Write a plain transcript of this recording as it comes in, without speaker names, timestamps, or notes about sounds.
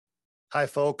Hi,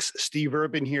 folks. Steve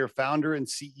Urban here, founder and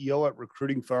CEO at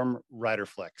recruiting firm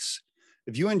Riderflex.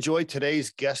 If you enjoyed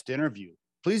today's guest interview,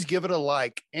 please give it a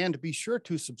like and be sure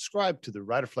to subscribe to the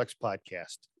Riderflex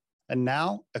podcast. And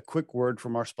now, a quick word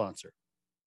from our sponsor.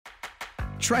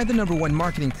 Try the #1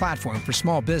 marketing platform for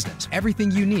small business.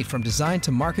 Everything you need from design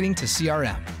to marketing to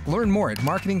CRM. Learn more at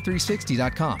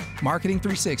marketing360.com. Marketing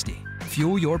 360.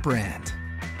 Fuel your brand.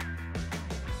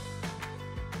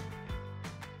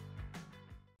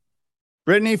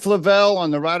 Brittany Flavelle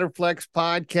on the Riderflex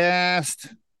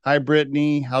podcast. Hi,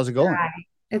 Brittany. How's it going? Hi.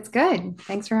 It's good.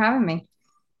 Thanks for having me.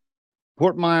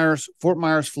 Fort Myers,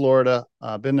 Florida.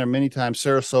 Been there many times.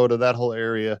 Sarasota, that whole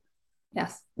area.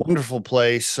 Yes. Wonderful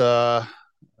place to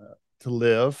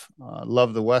live.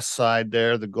 Love the west side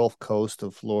there. The Gulf Coast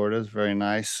of Florida is very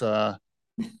nice.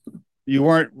 You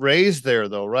weren't raised there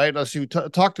though, right? Let's see.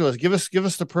 Talk to us. Give us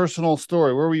the personal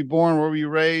story. Where were you born? Where were you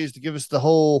raised? Give us the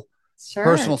whole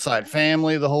personal side,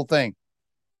 family, the whole thing.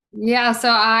 Yeah. So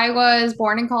I was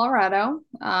born in Colorado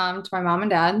to my mom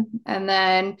and dad. And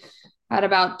then at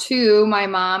about 2, my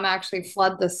mom actually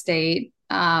fled the state,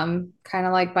 kind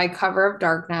of like by cover of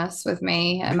darkness with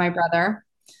me and my brother.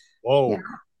 Whoa.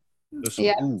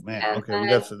 Yeah. Oh man. And Okay. We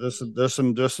got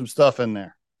there's some stuff in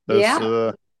there.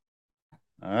 All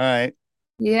right.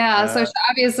 Yeah. So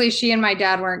obviously she and my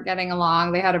dad weren't getting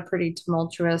along. They had a pretty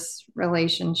tumultuous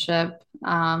relationship.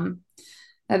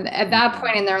 At that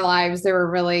point in their lives, they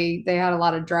had a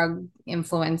lot of drug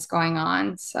influence going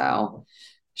on. So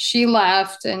she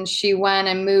left and she went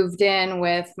and moved in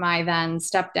with my then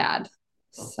stepdad.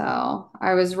 So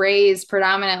I was raised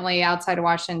predominantly outside of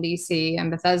Washington, D.C. in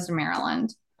Bethesda,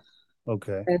 Maryland.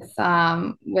 Okay. With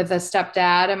a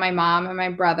stepdad and my mom and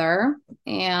my brother.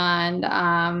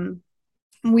 And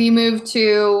we moved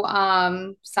to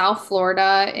South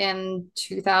Florida in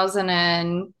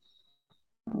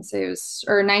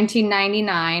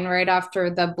 1999, right after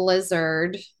the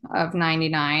blizzard of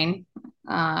 99.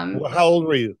 How old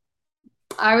were you?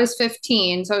 I was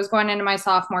 15, so I was going into my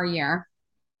sophomore year.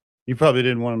 You probably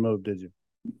didn't want to move, did you?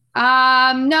 No,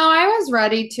 I was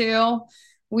ready to.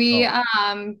 We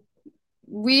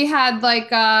had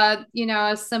like a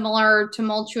similar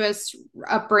tumultuous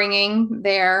upbringing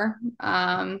there.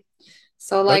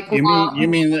 So like you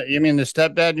mean the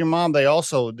stepdad and your mom, they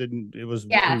also didn't, it was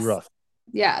pretty rough.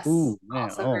 Yes. Ooh, man.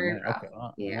 Also very rough. Okay.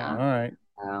 Yeah. All right.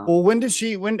 Well,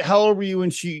 how old were you when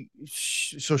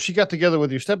so she got together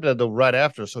with your stepdad though right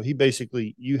after? So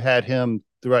you had him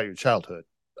throughout your childhood.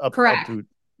 Correct. Up through,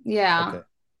 yeah. Okay.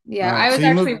 Yeah. Right. I was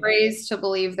actually raised to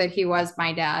believe that he was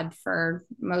my dad for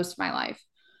most of my life.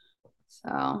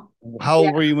 So how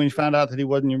old were you when you found out that he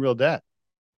wasn't your real dad?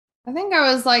 I think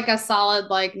I was like a solid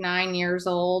 9 years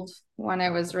old when it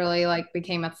was really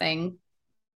became a thing.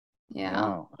 Yeah.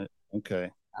 Wow.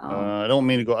 Okay. I don't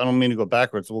mean to go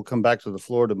backwards. We'll come back to the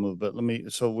Florida move, but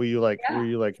were you like,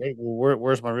 hey, well,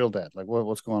 where's my real dad? Like,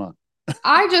 what's going on?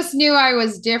 I just knew I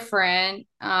was different.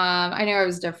 I knew I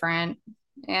was different.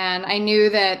 And I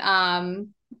knew that,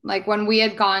 when we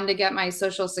had gone to get my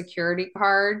social security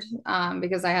card,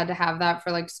 because I had to have that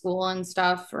for school and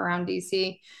stuff around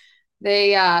DC,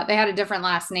 they had a different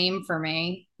last name for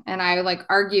me. And I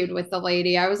argued with the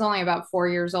lady. I was only about 4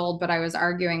 years old, but I was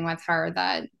arguing with her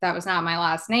that that was not my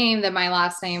last name, that my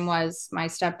last name was my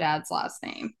stepdad's last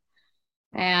name.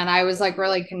 And I was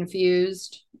really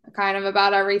confused kind of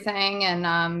about everything.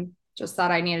 And just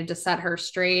thought I needed to set her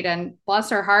straight. And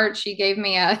bless her heart, she gave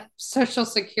me a social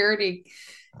security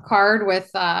card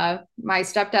with my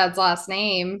stepdad's last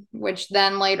name, which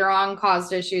then later on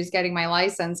caused issues getting my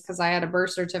license because I had a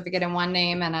birth certificate in one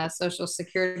name and a social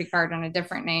security card in a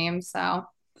different name. So,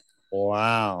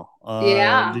 wow.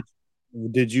 Yeah. Have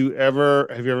you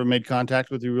ever made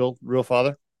contact with your real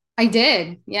father? I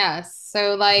did. Yes.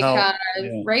 So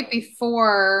right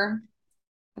before,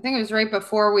 I think it was right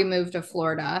before we moved to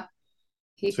Florida.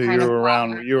 So you were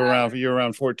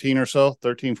around 14 or so,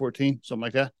 13, 14, something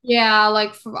like that? Yeah,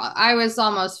 I was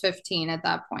almost 15 at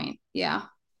that point. Yeah.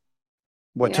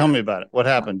 Tell me about it. What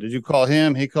happened? Did you call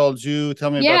him? He called you?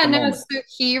 Tell me about the moment. So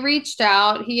he reached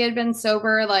out. He had been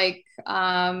sober I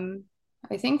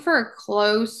think for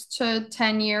close to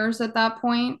 10 years at that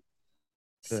point.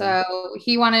 Okay. So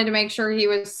he wanted to make sure he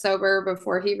was sober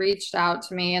before he reached out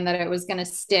to me and that it was going to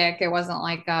stick. It wasn't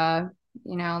like a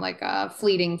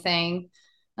fleeting thing.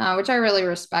 Which I really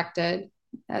respected.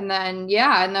 And then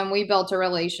we built a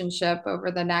relationship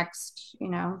over the next,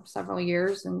 several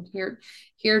years. And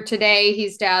here today,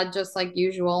 he's dad just like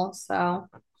usual. So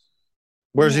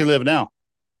where's he live now?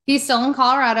 He's still in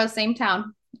Colorado, same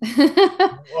town.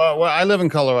 Well, I live in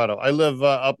Colorado. I live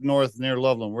up north near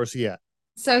Loveland. Where's he at?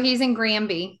 So he's in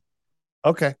Granby.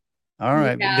 Okay. All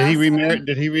right. Did he Yeah. remarry?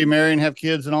 Did he remarry and have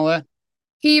kids and all that?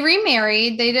 He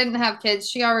remarried. They didn't have kids.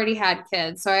 She already had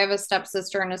kids. So I have a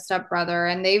stepsister and a stepbrother,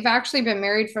 and they've actually been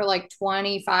married for like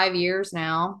 25 years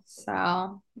now.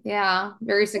 So, yeah,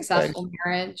 very Okay. successful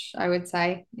marriage, I would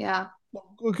say. Yeah.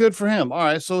 Well, good for him. All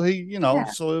right. So he, Yeah.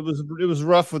 so it was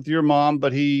rough with your mom,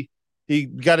 but he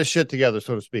got his shit together,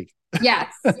 so to speak.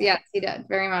 Yes. Yes, he did.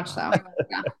 Very much so.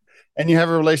 Yeah. And you have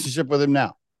a relationship with him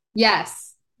now. Yes.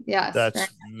 Yes. Very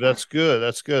That's good.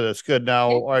 That's good. That's good. Now,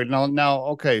 much. all right. Now,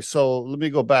 okay. So let me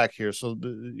go back here. So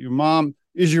your mom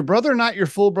is your brother not your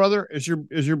full brother? Is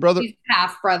your brother? He's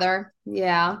half brother.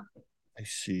 Yeah. I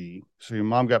see. So your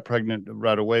mom got pregnant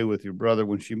right away with your brother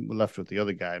when she left with the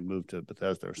other guy and moved to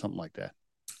Bethesda or something like that.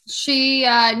 She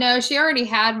no, she already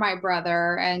had my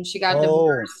brother and she got Oh,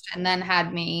 divorced and then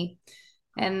had me.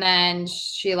 And then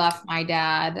she left my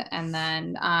dad. And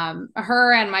then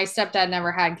her and my stepdad never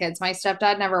had kids. My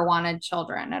stepdad never wanted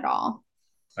children at all.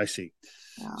 I see.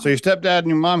 So So your stepdad and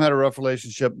your mom had a rough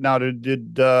relationship. Now,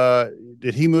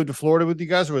 did he move to Florida with you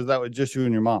guys, or was that with just you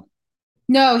and your mom?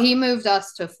 no, he moved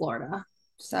us to Florida.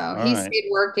 So All he right. stayed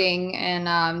working in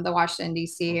the Washington,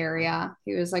 D.C. area.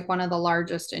 He was like one of the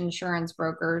largest insurance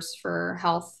brokers for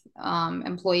health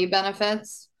employee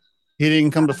benefits. He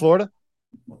didn't come to Florida.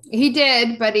 He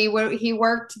did, but he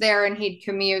worked there and he'd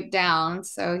commute down.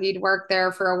 So he'd work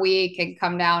there for a week and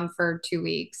come down for 2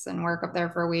 weeks and work up there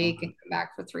for a week and come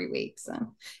back for 3 weeks. And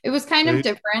it was kind So of he-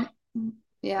 different.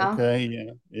 Yeah. okay,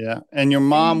 yeah, yeah. And your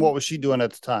mom, what was she doing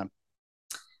at the time?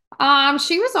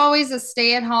 She was always a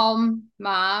stay-at-home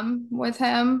mom with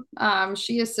him.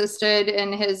 She assisted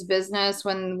in his business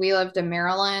when we lived in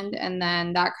Maryland, and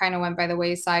then that kind of went by the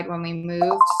wayside when we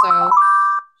moved. So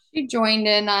she joined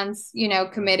in on,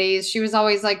 committees. She was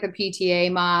always like the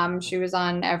PTA mom. She was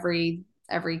on every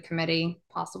committee Is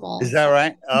possible. that So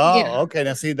right? yeah. Oh, okay.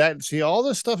 Now see all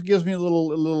this stuff gives me a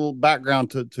little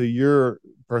background to your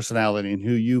personality and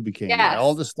who you became. Yeah, Yes.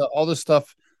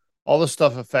 all this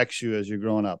stuff affects you as you're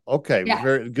growing up. Okay, Yes.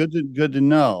 very good to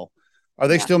know. Are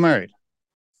they Yeah. still married?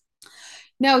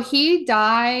 No, he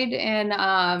died in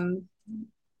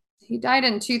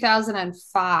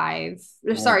 2005.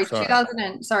 Oh, Sorry, sorry.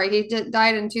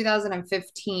 died in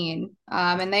 2015.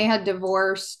 And they had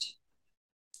divorced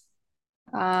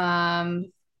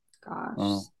gosh,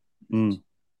 Oh, mm,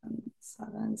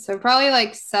 7. So probably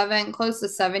like close to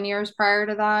 7 years prior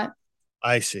to that.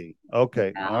 I see.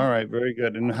 Okay. Yeah. All right. Very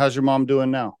good. And how's your mom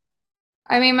doing now?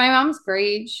 I mean, my mom's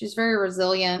great. She's a very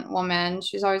resilient woman.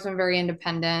 She's always been very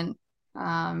independent.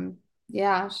 Um,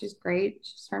 yeah, she's great.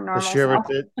 She's her Does normal she ever self.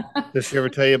 did, does she ever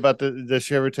tell you about the does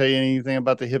she ever tell you anything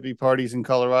about the hippie parties in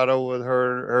Colorado with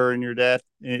her and your dad?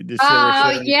 Did she ever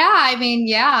share any? Yeah, I mean,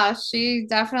 yeah, she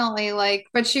definitely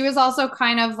but she was also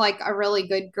kind of like a really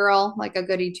good girl, like a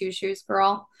goody two shoes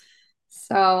girl.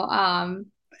 So,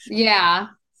 yeah.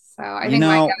 So I You think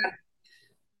my know, dad,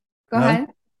 go huh? ahead.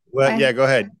 Well, I, yeah, go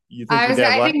ahead. You think your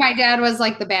dad I what? think my dad was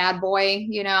like the bad boy,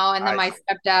 and then I my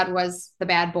stepdad was the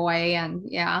bad boy, and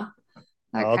yeah,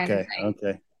 that kind of okay, thing.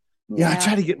 okay. Yeah, Yeah.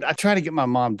 I try to get my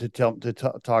mom to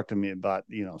talk to me about,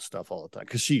 stuff all the time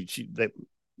because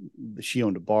she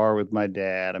owned a bar with my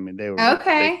dad. I mean,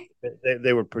 Okay.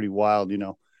 they were pretty wild.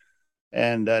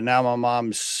 And now my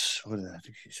mom's what is that? I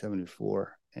think she's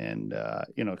 74. And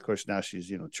of course now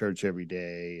she's, church every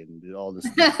day and all this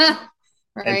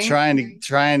and Right.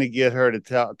 trying to get her to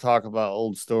talk about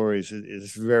old stories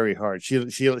is very hard. She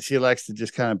likes to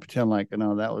just kind of pretend like,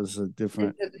 that was a It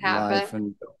different didn't life, happen.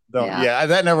 and don't, Yeah. yeah,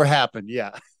 that never happened.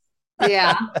 Yeah.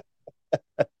 Yeah.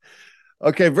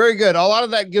 Okay, very good. A lot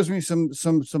of that gives me some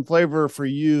flavor for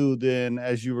you then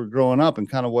as you were growing up and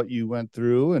kind of what you went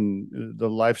through and the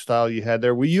lifestyle you had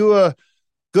there. Were you a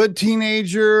good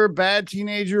teenager, bad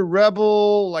teenager,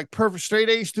 rebel, like perfect straight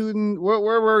A student? Where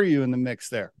were you in the mix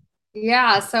there?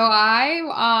 Yeah, so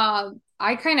I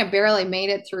kind of barely made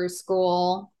it through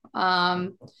school.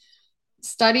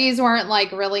 Studies weren't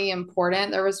like really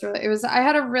important. I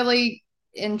had a really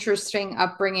interesting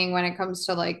upbringing when it comes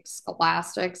to like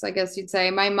scholastics, I guess you'd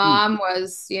say. My Hmm. mom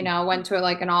was, went to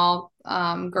like an all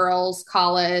girls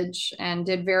college and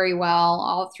did very well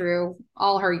all through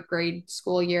all her grade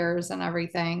school years and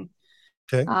everything.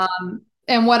 Okay.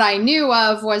 And what I knew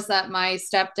of was that my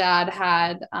stepdad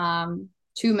had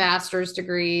two master's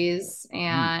degrees Hmm.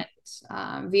 and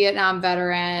Vietnam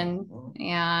veteran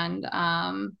and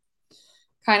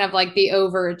kind of like the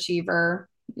overachiever,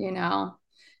 you know.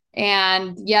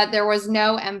 And yet there was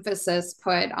no emphasis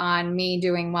put on me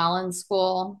doing well in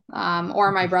school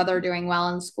or my brother doing well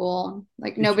in school.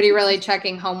 Like nobody really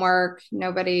checking homework,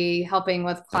 nobody helping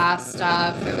with class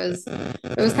stuff.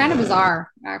 It was kind of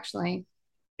bizarre, actually.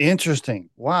 Interesting.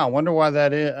 Wow. I wonder why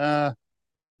that is.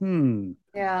 Hmm.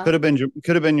 Yeah. Could have been your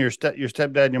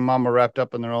stepdad and your mama wrapped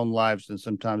up in their own lives, and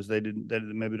sometimes they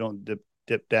maybe don't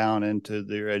dip down into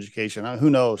their education. Who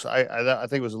knows? I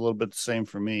think it was a little bit the same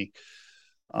for me.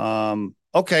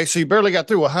 Okay, so you barely got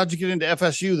through. Well, how'd you get into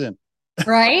FSU then?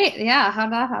 Right? Yeah,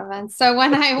 how'd that happen? So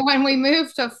when we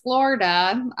moved to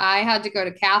Florida, I had to go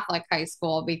to Catholic high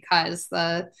school because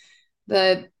the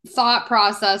thought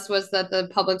process was that the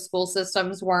public school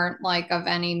systems weren't like of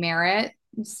any merit.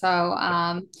 So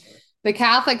the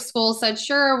Catholic school said,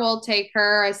 sure, we'll take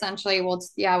her. Essentially,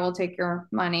 we'll take your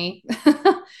money.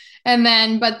 And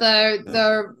then, but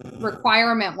the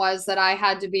requirement was that I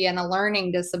had to be in a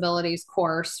learning disabilities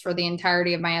course for the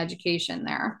entirety of my education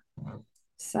there.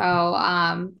 So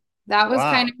that was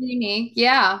kind Wow. of unique.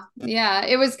 Yeah, yeah,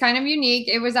 it was kind of unique.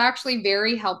 It was actually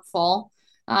very helpful.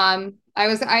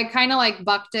 I kind of like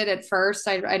bucked it at first.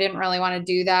 I didn't really want to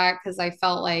do that because I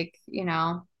felt like,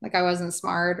 like I wasn't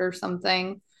smart or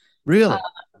something. Uh, Really?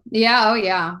 yeah, oh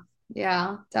yeah.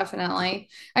 Yeah, definitely.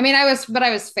 I mean, but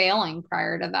I was failing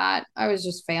prior to that. I was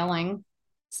just failing.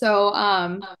 So,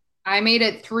 I made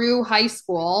it through high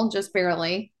school, just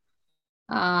barely.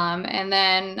 And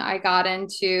then I got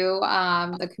into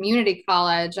the community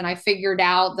college, and I figured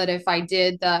out that if I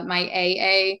did my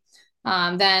AA,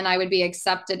 then I would be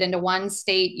accepted into one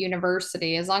state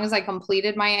university. As long as I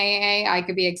completed my AA, I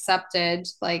could be accepted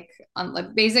like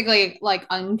basically like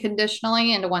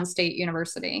unconditionally into one state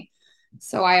university.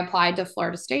 So I applied to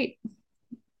Florida State.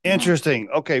 Yeah. Interesting.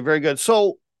 Okay, very good.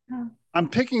 So I'm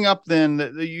picking up then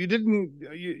that you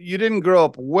didn't grow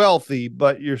up wealthy,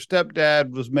 but your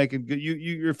stepdad was making good.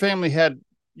 Your family had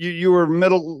you were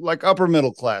middle, like upper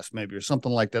middle class maybe, or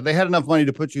something like that. They had enough money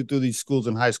to put you through these schools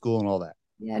in high school and all that.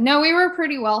 Yeah. No, we were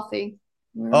pretty wealthy.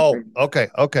 We were Oh, pretty, okay,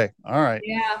 okay, all right,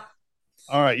 yeah.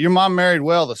 all right. Your mom married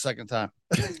well the second time.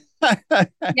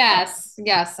 Yes,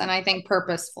 yes, and I think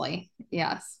purposefully.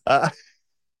 Yes, uh,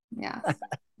 yes,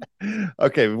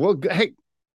 okay, well, hey,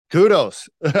 kudos.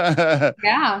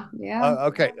 yeah, yeah.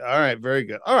 Okay, all right, very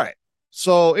good. All right.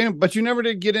 So, but you never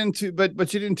did get into,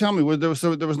 but you didn't tell me. There was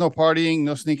no partying,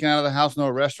 no sneaking out of the house, no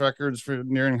arrest records for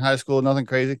nearing high school, nothing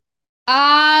crazy.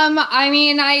 I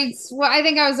mean, I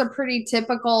think I was a pretty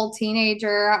typical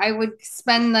teenager. I would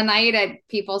spend the night at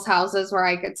people's houses where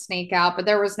I could sneak out, but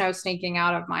there was no sneaking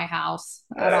out of my house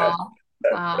at all.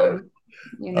 Um,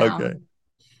 you Okay, know.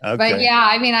 But okay, yeah,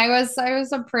 I mean, I was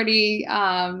a pretty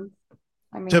I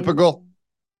mean, typical,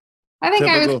 I think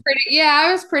typical.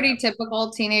 I was pretty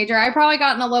typical teenager. I probably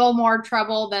got in a little more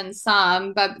trouble than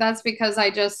some, but that's because I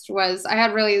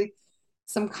had really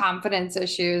some confidence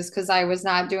issues because I was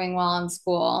not doing well in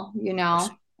school,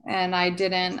 and I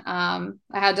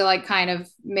had to like kind of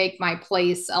make my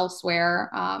place elsewhere.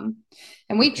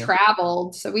 And we Okay.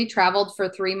 traveled. So we traveled for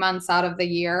 3 months out of the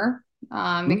year,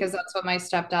 Hmm? because that's what my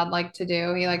stepdad liked to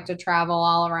do. He liked to travel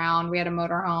all around. We had a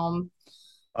motorhome.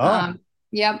 Oh, Um,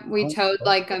 yep, we oh, towed oh.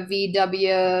 like a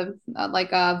VW,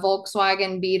 like a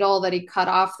Volkswagen Beetle that he cut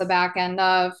off the back end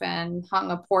of and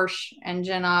hung a Porsche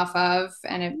engine off of,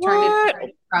 and it turned it What? into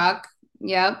a truck.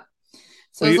 Yep.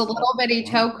 So Oh, it was you, a oh, little bitty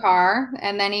wow. tow car.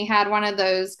 And then he had one of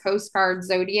those Coast Guard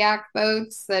Zodiac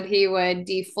boats that he would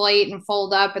deflate and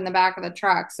fold up in the back of the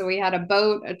truck. So we had a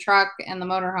boat, a truck, and the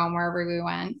motorhome wherever we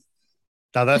went.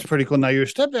 Now that's pretty cool. Now your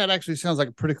stepdad actually sounds like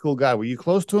a pretty cool guy. Were you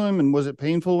close to him, and was it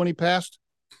painful when he passed?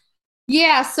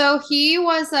 Yeah, so he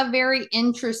was a very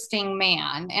interesting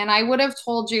man, and I would have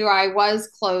told you I was very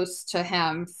close to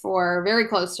him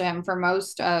for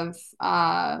most of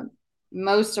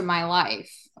my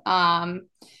life.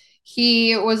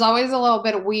 He was always a little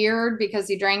bit weird because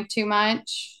he drank too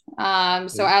much. So Yeah.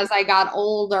 as I got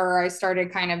older, I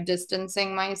started kind of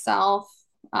distancing myself.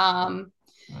 Um,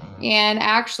 and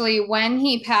actually, at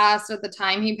the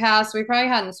time he passed, we probably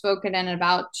hadn't spoken in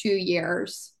about 2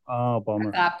 years Oh,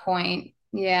 at bummer. that point.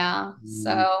 Yeah. Mm,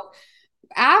 So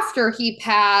after he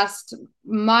passed,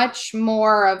 much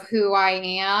more of who I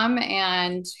am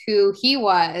and who he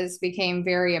was became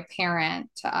very apparent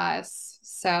to us.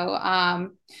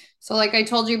 So like I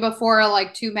told you before,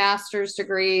 like 2 master's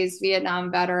degrees,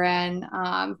 Vietnam veteran.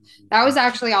 That was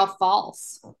actually all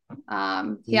false.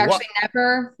 He what? actually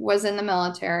never was in the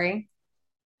military.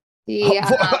 He, yeah.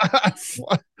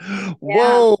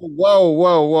 Whoa, whoa,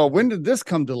 whoa, whoa. When did this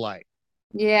come to light?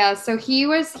 Yeah, so he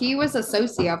was a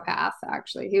sociopath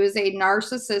actually. He was a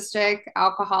narcissistic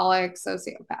alcoholic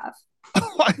sociopath.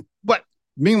 But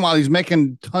meanwhile, he's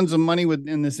making tons of money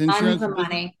in this Tons insurance of business.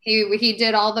 money. He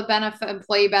did all the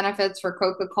employee benefits for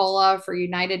Coca-Cola, for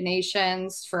United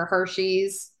Nations, for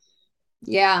Hershey's.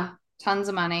 Yeah, tons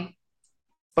of money.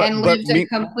 and but lived a me.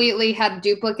 completely had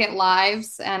duplicate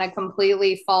lives and a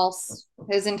completely false,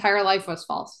 his entire life was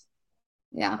false.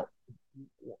 Yeah.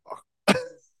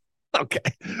 Okay.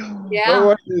 Yeah.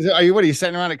 What are you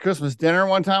sitting around at Christmas dinner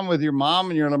one time with your mom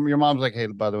and your mom's like, hey,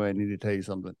 by the way, I need to tell you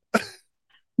something.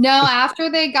 No, after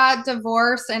they got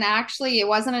divorced, and actually, it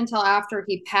wasn't until after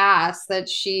he passed that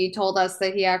she told us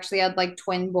that he actually had like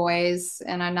twin boys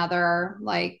in another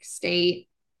like state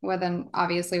with an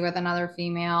obviously with another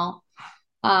female.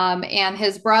 And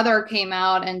his brother came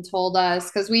out and told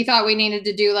us because we thought we needed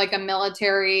to do like a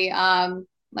military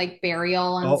like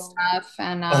burial and Oh, stuff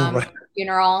and oh, right.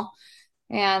 funeral.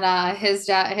 And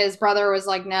his brother was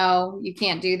like, no, you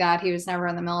can't do that. He was never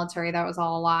in the military. That was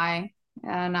all a lie.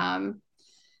 And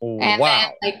then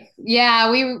Wow. like yeah,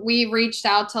 we reached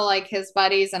out to like his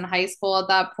buddies in high school at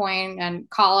that point and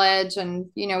college and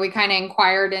we kind of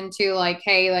inquired into like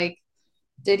hey like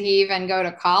did he even go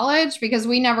to college because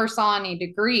we never saw any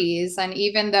degrees and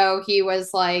even though he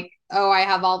was like oh I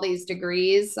have all these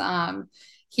degrees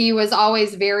he was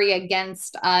always very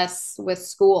against us with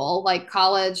school like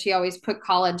college he always put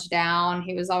college down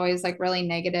he was always like really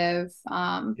negative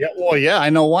Yeah. Well, yeah, I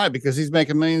know why, because he's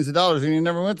making millions of dollars and he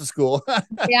never went to school.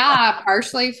 yeah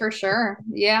partially for sure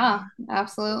yeah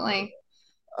absolutely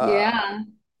uh, yeah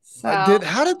so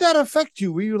how did that affect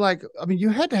you? Were you like, I mean, you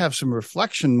had to have some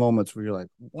reflection moments where you're like,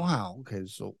 wow, okay,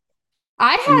 so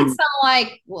I I had mean, some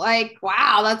like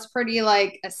wow, that's pretty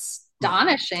like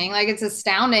astonishing. Like it's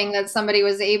astounding that somebody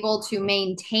was able to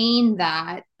maintain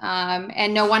that.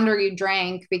 And no wonder you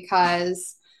drank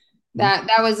because that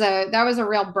was a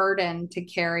real burden to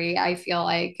carry, I feel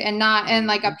like, and not and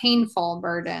like a painful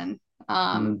burden.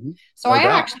 mm-hmm. So No I doubt.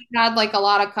 actually had like a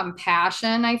lot of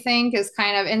compassion, I think, is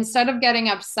kind of instead of getting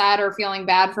upset or feeling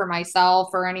bad for myself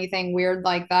or anything weird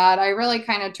like that, I really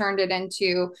kind of turned it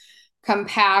into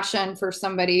compassion for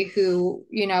somebody who,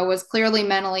 was clearly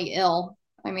mentally ill.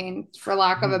 I mean, for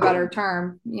lack of a better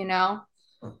term.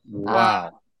 Uh,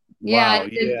 Wow. yeah, Wow.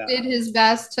 did Yeah. his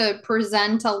best to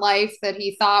present a life that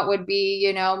he thought would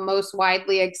be, most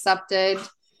widely accepted.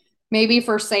 Maybe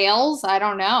for sales, I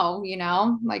don't know,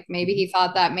 like maybe he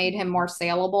thought that made him more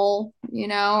saleable,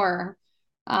 or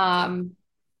um,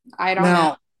 I don't know.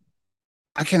 Now,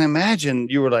 I can imagine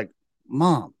you were like,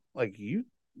 Mom, like you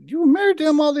were married to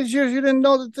him all these years. You didn't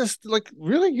know that this, like,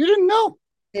 really? You didn't know?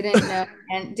 Didn't know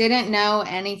and didn't know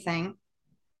anything.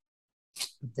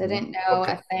 Didn't know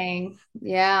Okay. a thing.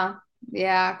 Yeah.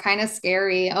 Yeah. Kind of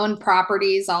scary. Owned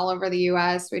properties all over the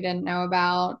US we didn't know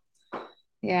about.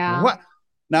 Yeah. What?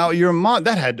 Now, your mom,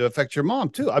 that had to affect your mom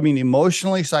too. I mean,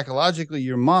 emotionally, psychologically,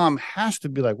 your mom has to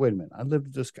be like, wait a minute, I lived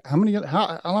with this guy.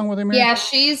 How long were they married? Yeah.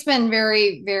 She's been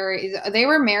very, very, they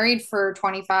were married for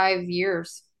 25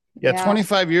 years. Yeah, Yeah.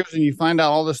 25 years, and you find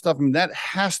out all this stuff. I mean, that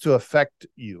has to affect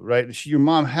you, right? Your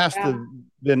mom has to Yeah. have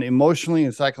been emotionally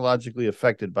and psychologically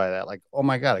affected by that. Like, oh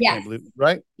my God, I Yes. can't believe it,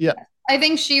 right? Yeah. I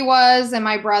think she was, and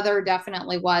my brother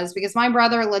definitely was, because my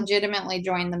brother legitimately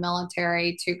joined the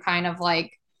military to kind of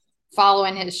like follow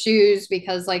in his shoes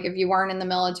because like if you weren't in the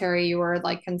military, you were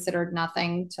like considered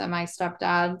nothing to my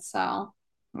stepdad. So,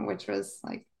 which was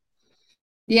like,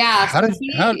 yeah. So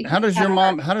How does your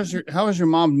mom how has your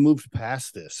mom moved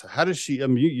past this? How does she? I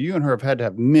mean, you and her have had to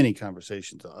have many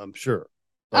conversations, I'm sure.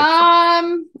 Like,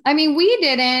 I mean, we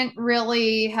didn't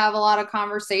really have a lot of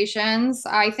conversations.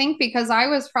 I think because I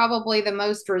was probably the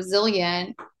most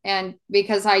resilient and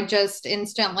because I just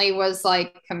instantly was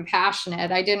like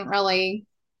compassionate.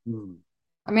 hmm,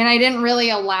 I didn't really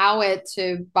allow it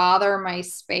to bother my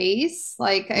space.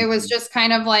 Like it was hmm, just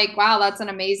kind of like, wow, that's an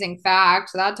amazing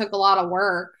fact. That took a lot of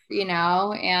work,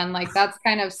 and like that's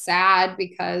kind of sad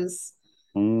because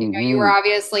you were hmm,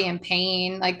 obviously in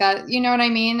pain like that, you know what I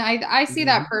mean? I see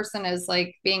that hmm. person as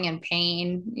like being in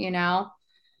pain.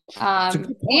 It's a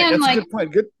good point. And That's a like good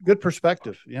point. Good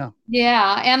perspective. Yeah.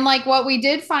 yeah, and like what we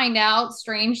did find out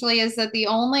strangely is that the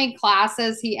only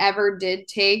classes he ever did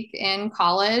take in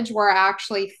college were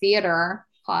actually theater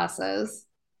classes.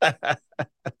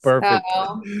 Perfect.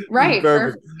 So right, Perfect.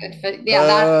 perfect, good fit. Yeah,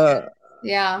 that Uh,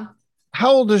 yeah.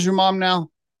 how old is your mom now?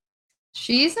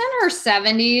 She's in her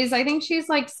 70s. I think she's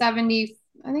like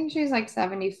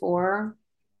 74.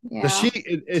 Does Yeah. she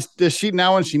does she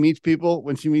now when she meets people,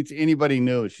 when she meets anybody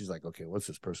new, she's like, okay, what's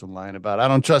this person lying about? I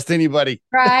don't trust anybody.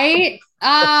 Right.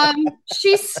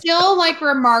 She's still like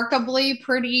remarkably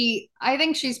pretty. I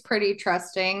think she's pretty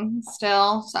trusting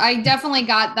still. So I definitely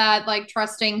got that like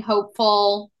trusting,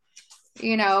 hopeful,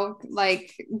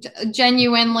 like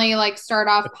genuinely like start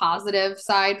off positive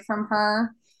side from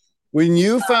her. When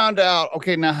you found out,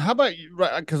 okay, now how about you?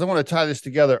 Right, because I want to tie this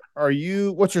together.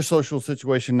 What's your social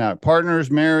situation now?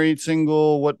 Partners, married,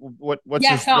 single? What's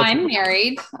Yeah, your, so what's I'm your,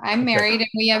 married. I'm okay. married, and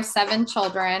we have 7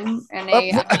 children. And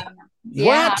yeah,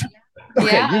 What?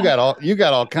 Okay, yeah, you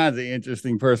got all kinds of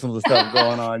interesting personal stuff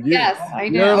going on. yes, I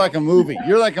You're do. like a movie.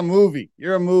 You're like a movie.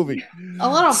 You're a movie. A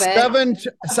little bit.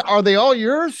 Are they all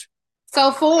yours?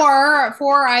 So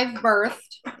four I've birthed,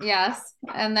 yes,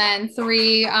 and then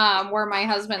 3 were my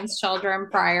husband's children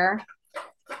prior.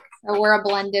 So we're a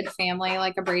blended family,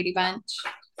 like a Brady Bunch.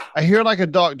 I hear like a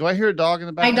dog. Do I hear a dog in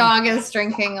the My background? dog is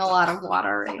drinking a lot of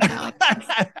water right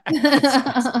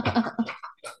now.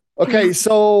 Okay,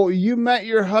 so you met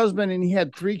your husband and he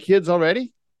had 3 kids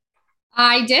already?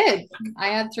 I did. I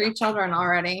had 3 children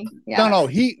already. No, Yes. no,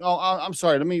 he. Oh, I'm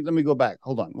sorry. Let me go back.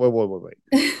 Hold on. Wait.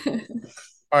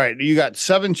 All right, you got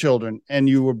 7 children, and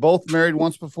you were both married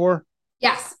once before.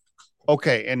 Yes.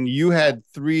 Okay, and you had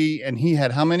 3, and he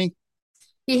had how many?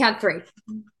 He had 3.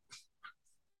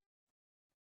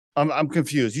 I'm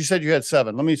confused. You said you had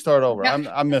 7. Let me start over. Yep.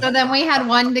 I'm missing. So then we had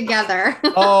one together.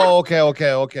 Oh,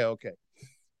 okay.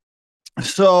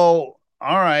 So,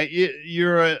 all right,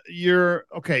 you're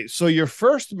okay. So your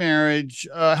first marriage,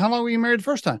 how long were you married the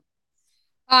first time?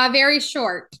 Very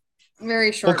short. Very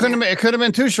Well, short. it could have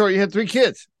been too short. You had 3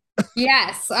 kids.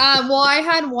 Yes. Well, I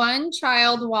had one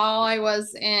child while I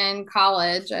was in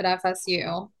college at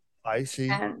FSU. I see.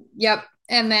 And yep.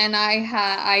 And then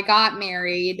I got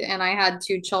married and I had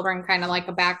 2 children, kind of like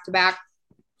a back to back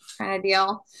kind of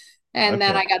deal. And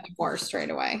then Okay. I got divorced right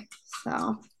away.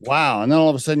 So Wow. And then all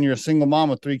of a sudden you're a single mom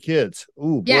with 3 kids.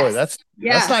 Ooh, boy, yes. that's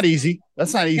Yes. not easy.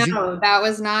 That's not easy. No, that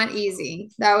was not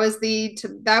easy. That was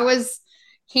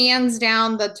hands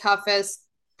down the toughest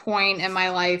point in my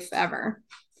life ever,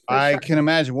 for I sure. can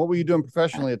imagine. What were you doing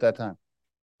professionally at that time?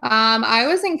 I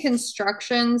was in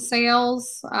construction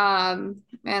sales, and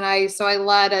I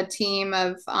led a team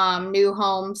of new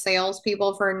home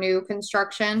salespeople for new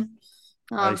construction,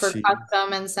 I for see.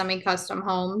 custom and semi-custom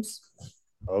homes.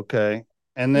 Okay.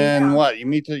 And then Yeah. what? You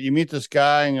meet this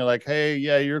guy and you're like, "Hey,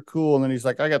 yeah, you're cool." And then he's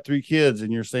like, "I got 3 kids,"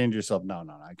 and you're saying to yourself, "No,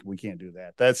 we can't do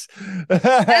that." That's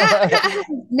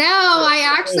No,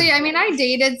 I mean, I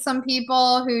dated some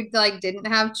people who like didn't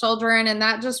have children, and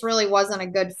that just really wasn't a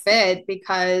good fit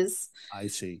because I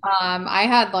see. I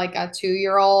had like a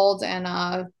 2-year-old and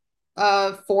a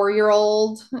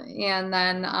 4-year-old, and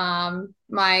then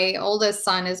my oldest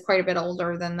son is quite a bit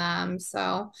older than them,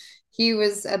 so he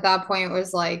was at that point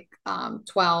was like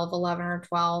 12, 11 or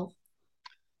 12.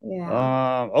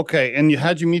 Yeah. Okay. And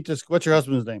how'd you meet this? What's your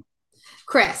husband's name?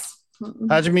 Chris.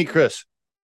 How'd you meet Chris?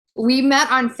 We met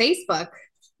on Facebook.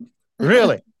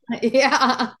 Really?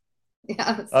 Yeah.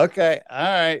 Yes. Okay. All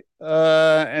right.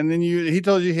 And then he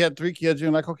told you he had 3 kids.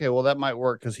 You're like, okay, well, that might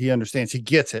work because he understands. He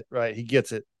gets it, right? He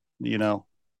gets it, you know.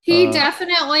 He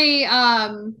definitely,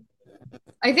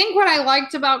 I think what I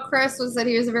liked about Chris was that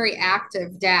he was a very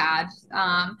active dad.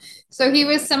 So he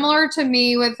was similar to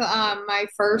me with my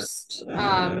first,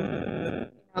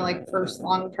 like first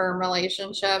long-term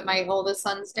relationship, my oldest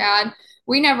son's dad.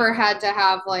 We never had to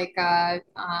have like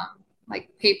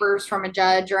papers from a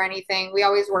judge or anything. We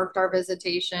always worked our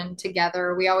visitation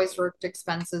together. We always worked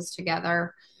expenses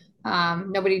together.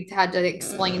 Nobody had to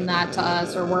explain that to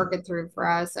us or work it through for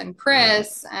us. And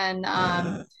Chris and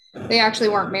they actually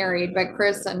weren't married, but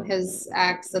Chris and his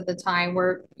ex at the time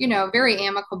were, very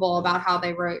amicable about how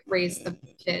they raised the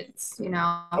kids,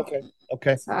 Okay.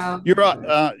 Okay. So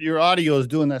Your audio is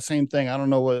doing that same thing. I don't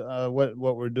know what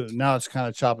we're doing now. It's kind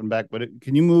of chopping back, but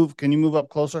can you move? Can you move up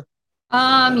closer?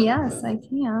 yes, I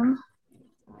can.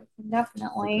 I can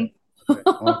definitely.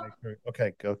 Okay.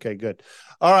 Okay. Okay. Good.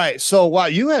 All right. So wow,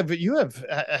 you have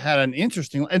had an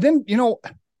interesting, and then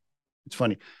it's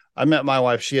funny. I met my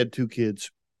wife. She had 2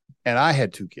 kids, and I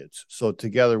had 2 kids. So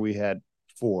together we had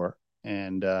 4.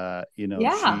 And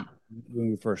Yeah. when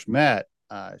we first met,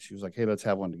 she was like, "Hey, let's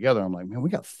have one together." I'm like, "Man, we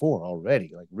got 4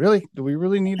 already. Like, really? Do we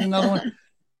really need another one?"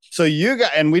 So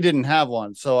and we didn't have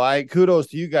one. So kudos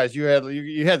to you guys. You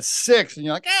had 6, and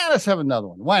you're like, let's have another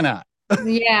one. Why not?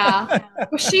 Yeah.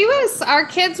 Well, our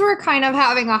kids were kind of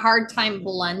having a hard time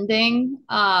blending.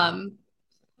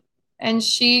 And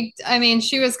she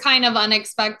was kind of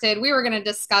unexpected. We were going to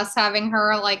discuss having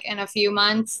her like in a few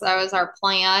months. That was our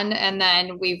plan. And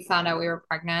then we found out we were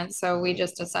pregnant. So we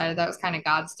just decided that was kind of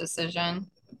God's decision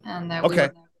and that we Okay.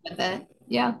 were with it.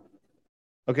 Yeah.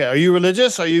 Okay. Are you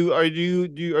religious? Are you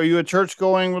a church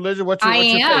going religion? What's your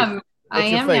am. faith? I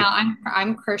am faith? now.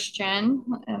 I'm Christian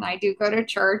and I do go to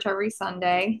church every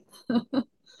Sunday.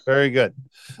 Very good.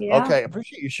 Yeah. Okay,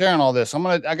 appreciate you sharing all this.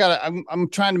 I'm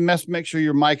trying to make sure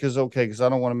your mic is okay because I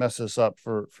don't want to mess this up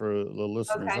for the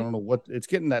listeners. I Okay. don't know what it's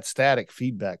getting that static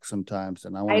feedback sometimes,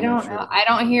 and I want I to make don't sure. know. I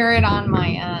don't hear it on my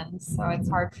end, so it's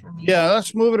hard for me Yeah, to.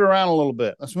 let's move it around a little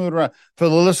bit. Let's move it around for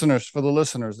the listeners. For the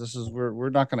listeners, this is we're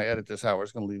not going to edit this out. We're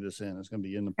just going to leave this in. It's going to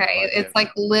be in the Okay, podcast. it's like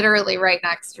literally right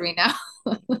next to me now.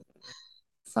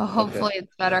 So Okay. hopefully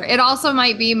it's better. It also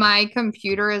might be my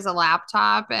computer is a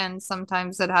laptop and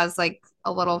sometimes it has like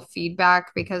a little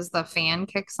feedback because the fan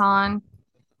kicks on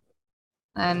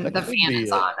and That the could fan be is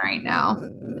it. on right now.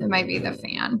 It might be the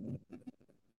fan.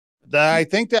 I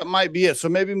think that might be it. So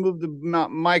maybe move the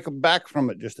mic back from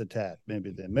it just a tad.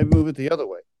 Maybe move it the other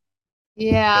way.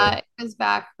 Yeah, Okay. it was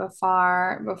back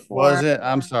before Was before. it?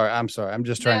 I'm sorry. I'm sorry. I'm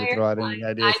just No, trying to you're throw out any fine. I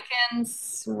ideas can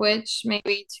switch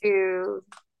maybe to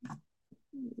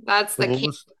that's for the the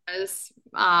list. camera's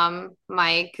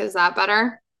mic. Is that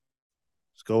better?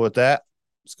 Let's go with that.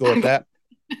 Let's go with Okay. that.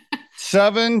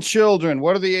 7 children.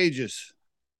 What are the ages?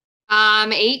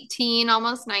 18,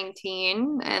 almost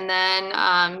 19, and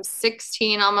then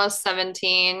 16, almost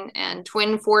 17, and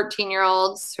twin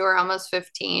 14-year-olds who are almost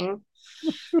 15.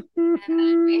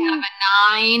 We have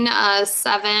a 9, a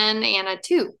 7, and a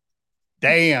 2.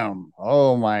 Damn.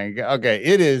 Oh my God. Okay.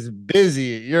 It is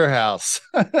busy at your house.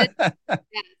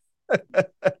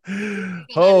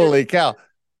 Holy cow.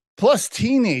 Plus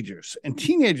teenagers. And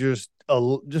teenagers,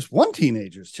 just one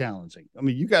teenager is challenging. I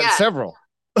mean, you got Yeah, several.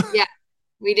 yeah,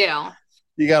 we do.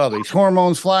 You got all these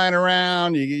hormones flying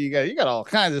around. You got all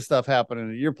kinds of stuff happening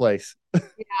at your place. Yeah.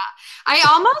 I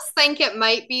almost think it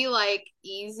might be like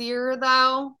easier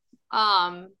though.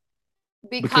 Um,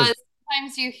 because Because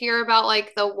sometimes you hear about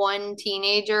like the one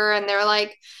teenager and they're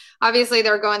like obviously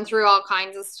they're going through all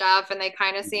kinds of stuff and they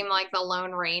kind of seem like the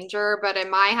lone ranger, but in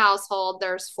my household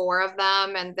there's four of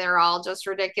them and they're all just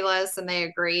ridiculous and they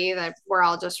agree that we're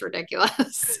all just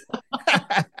ridiculous.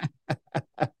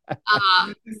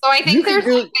 So I you think could there's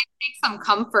like do. they take some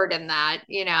comfort in that,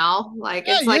 like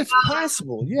Yeah, it's like it's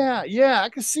possible. Yeah, I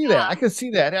can see that. I can see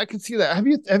that. I can see that. Have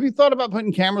you thought about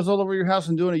putting cameras all over your house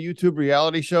and doing a YouTube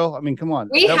reality show? I mean, come on,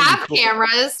 we that would be have cool.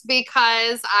 cameras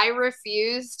because I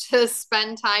refuse to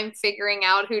spend time figuring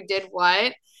out who did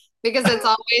what because it's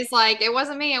always like, it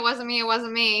wasn't me, it wasn't me, it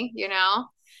wasn't me.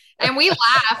 And we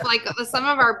laugh. Like some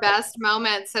of our best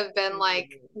moments have been like,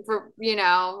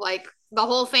 like the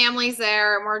whole family's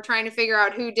there and we're trying to figure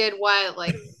out who did what.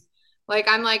 Like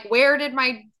I'm like, where did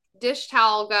my dish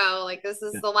towel go? Like this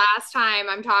is the last time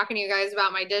I'm talking to you guys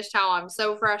about my dish towel. I'm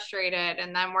so frustrated.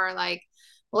 And then we're like,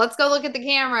 well, let's go look at the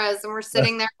cameras. And we're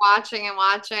sitting there watching and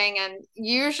watching. And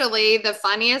usually the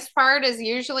funniest part is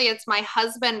usually it's my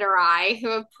husband or I who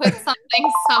have put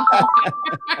something somewhere.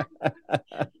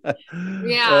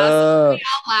 Yeah. So uh, we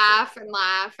all laugh and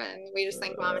laugh and we just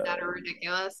think mom and dad are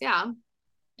ridiculous. Yeah.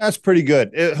 that's pretty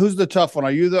good. Who's the tough one?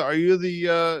 Are you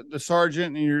the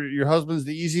sergeant and your husband's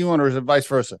the easy one, or is it vice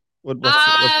versa? What's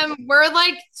We're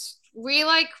like we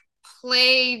like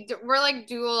we're like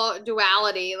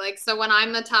duality. Like so when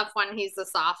I'm the tough one, he's the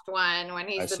soft one. When I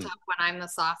he's the see. tough one, I'm the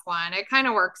soft one. It kind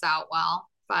of works out well.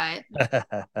 But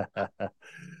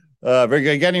Very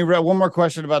good. Got one more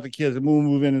question about the kids, and we'll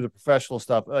move into the professional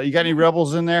stuff. You got any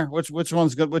rebels in there? Which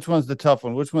one's good? Which one's the tough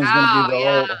one? Which one's going to be oh the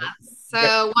yeah. old?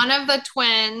 So one of the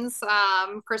twins,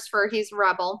 Christopher, he's a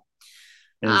rebel.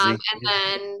 Is he? And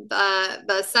then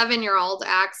the 7-year-old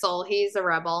Axel, he's a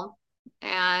rebel.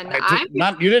 And I I'm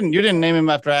not you didn't name him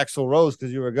after Axl Rose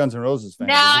because you were a Guns N' Roses fan,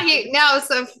 did no, you?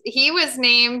 so he was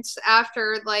named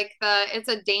after like it's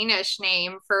a Danish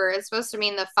name for it's supposed to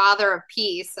mean the father of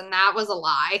peace, and that was a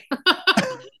lie.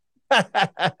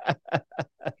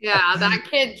 Yeah, that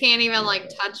kid can't even like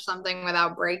touch something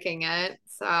without breaking it.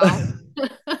 So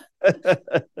yeah,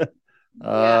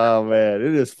 Oh man,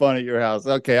 it is fun at your house.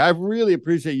 Okay, I really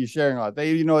appreciate you sharing all that.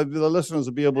 The listeners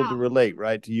will be able to yeah, relate,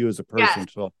 right, to you as a yes, person.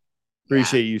 So yeah.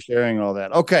 appreciate you sharing all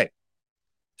that. Okay,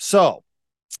 so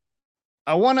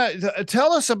I want to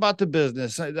tell us about the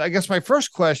business. I guess my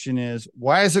first question is,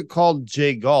 why is it called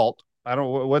Jay Galt? I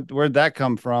don't where'd that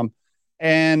come from,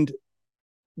 and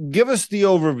give us the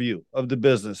overview of the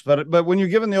business. But when you're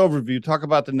given the overview, talk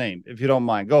about the name if you don't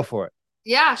mind. Go for it.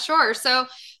 Yeah, sure. So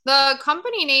the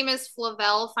company name is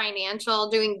Flavel Financial,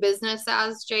 doing business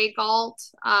as Jay Galt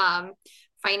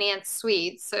Finance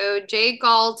Suite. So Jay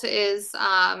Galt is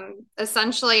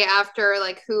essentially after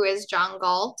like who is John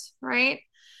Galt, right?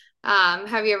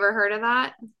 Have you ever heard of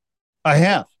that? I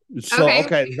have. So Okay,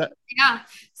 okay, yeah.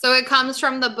 So it comes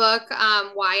from the book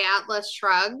Why Atlas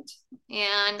Shrugged,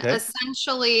 and okay.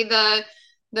 essentially the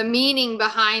meaning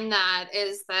behind that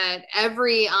is that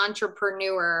every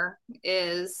entrepreneur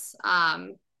is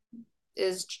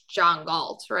is John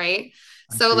Galt, right?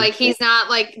 I So see. like he's not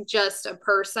like just a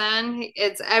person.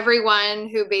 It's everyone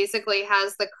who basically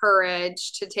has the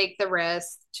courage to take the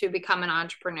risk to become an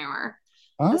entrepreneur,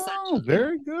 Oh, essentially.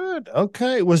 very good.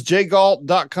 Okay. Was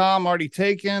jgalt.com already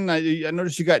taken? I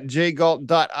noticed you got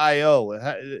jgalt.io.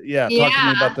 Yeah, talk to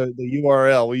me about Yeah. the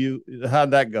URL.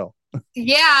 How'd that go?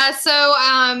 Yeah, so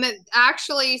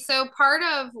actually so part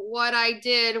of what I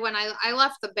did when I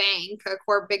left the bank,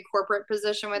 big corporate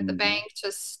position with the Mhm. bank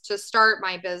to start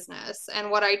my business.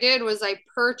 And what I did was I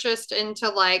purchased into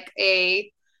like a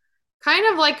kind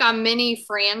of like a mini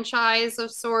franchise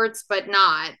of sorts, but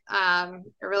not.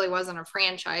 It really wasn't a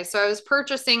franchise. So I was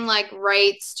purchasing like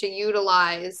rights to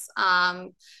utilize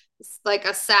like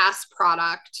a SaaS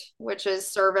product, which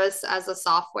is service as a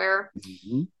software,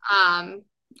 Mhm. um,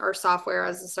 or software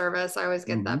as a service. I always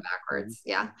get that Mhm. backwards.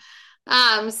 Yeah.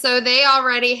 So they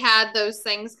already had those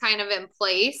things kind of in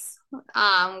place,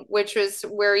 which was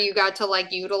where you got to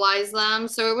like utilize them.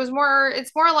 So it's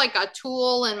more like a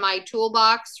tool in my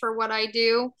toolbox for what I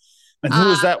do. And who Uh,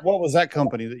 was that? What was that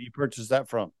company that you purchased that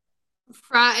from?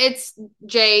 it's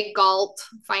Jay Galt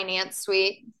Finance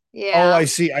Suite. Oh, Yeah. I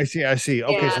see. I see. I see.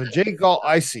 Okay. Yeah. So Jay Galt,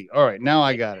 I see. All right. Now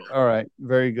I got it. All right.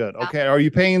 Very good. Yeah. Okay. Are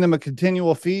you paying them a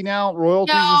continual fee now,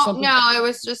 royalties or No, something? no, it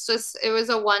was just it was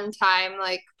a one time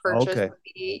like purchase Okay.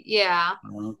 fee. Yeah.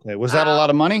 Okay. Was that a Uh, lot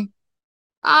of money?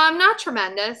 Not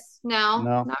tremendous. No,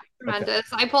 No. not Okay. tremendous.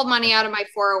 I pulled money Okay. out of my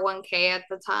 401k at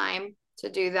the time to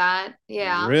do that.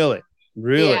 Yeah. Really? Yeah.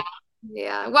 Really?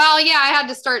 Yeah. Well, yeah, I had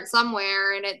to start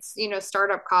somewhere and it's,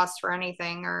 startup costs for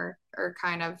anything or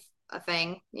kind of a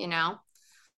thing.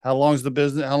 How long's the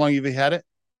business? How long have you had it?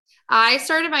 I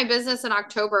started my business in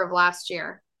October of last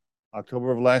year.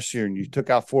 October of last year, and you took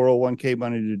out 401k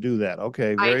money to do that.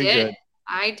 Okay, I very did. good.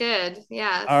 I did. All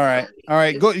Yes. right. All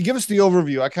right. It's Go give us the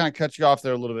overview. I kind of cut you off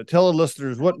there a little bit. Tell the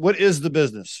listeners what is the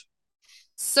business?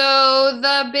 So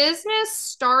the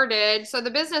business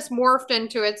morphed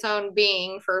into its own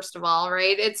being, first of all,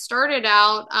 right? It started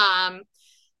out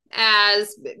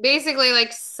as basically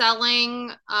like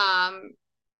selling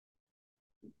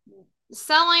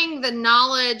the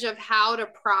knowledge of how to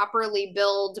properly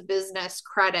build business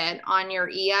credit on your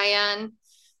EIN.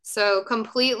 So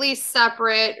completely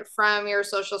separate from your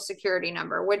social security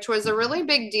number, which was a really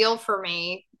big deal for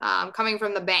me coming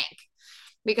from the bank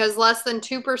because less than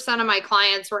 2% of my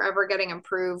clients were ever getting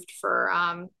approved for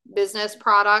business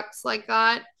products like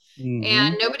that. And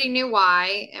Mm-hmm. nobody knew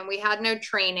why. And we had no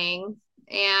training.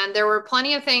 And there were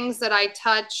plenty of things that I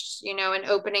touched, in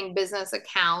opening business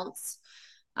accounts,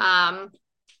 um,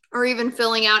 or even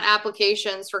filling out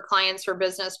applications for clients for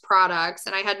business products.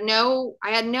 And I had no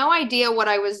idea what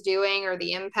I was doing or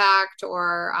the impact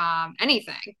or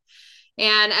anything.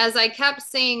 And as I kept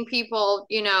seeing people,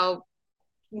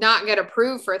 not get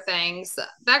approved for things,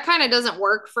 that kind of doesn't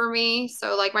work for me.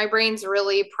 So like my brain's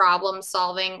really problem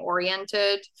solving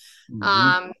oriented.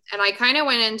 Mm-hmm. And I kind of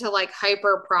went into like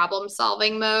hyper problem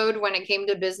solving mode when it came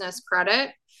to business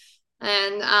credit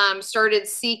and started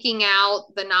seeking out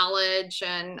the knowledge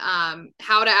and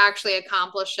how to actually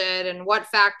accomplish it and what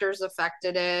factors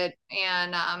affected it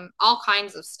and all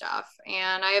kinds of stuff.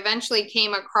 And I eventually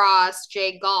came across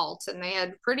Jay Galt, and they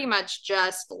had pretty much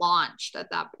just launched at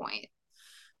that point.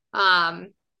 Um,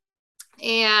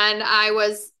 and I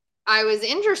was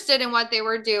interested in what they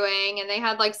were doing, and they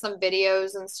had like some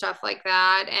videos and stuff like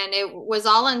that, and it was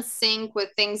all in sync with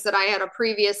things that I had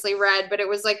previously read, but it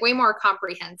was like way more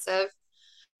comprehensive.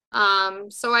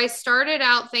 So I started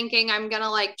out thinking I'm gonna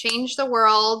like change the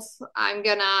world. I'm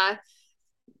gonna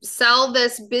sell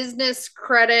this business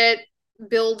credit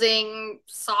building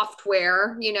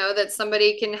software, that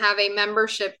somebody can have a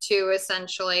membership to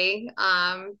essentially.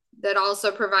 That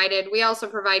also we also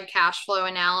provide cash flow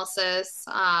analysis,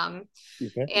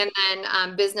 Okay. and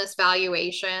then business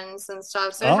valuations and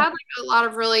stuff. So it had Oh, like a lot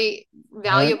of really all right.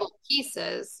 valuable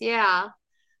pieces. Yeah.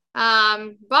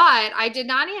 But I did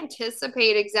not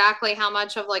anticipate exactly how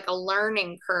much of like a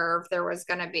learning curve there was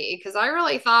going to be because I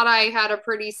really thought I had a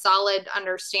pretty solid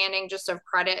understanding just of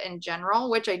credit in general,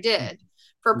 which I did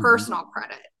for Mm-hmm. personal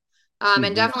credit. And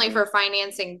Mm-hmm. definitely for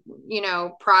financing,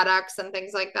 products and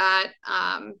things like that.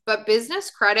 But business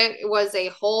credit was a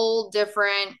whole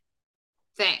different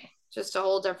thing, just a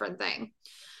whole different thing.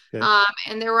 Okay.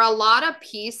 And there were a lot of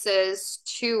pieces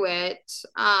to it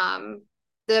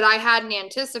that I hadn't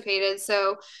anticipated.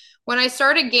 So when I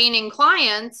started gaining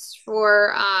clients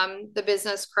for the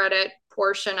business credit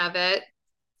portion of it,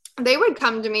 they would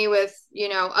come to me with,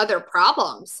 other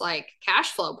problems like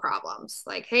cash flow problems.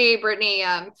 Like, hey, Brittany,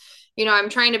 I'm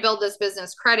trying to build this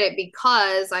business credit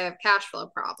because I have cash flow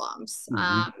problems. Mm-hmm,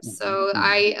 mm-hmm, So mm-hmm.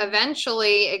 I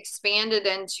eventually expanded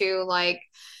into like,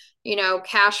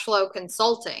 cash flow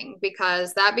consulting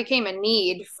because that became a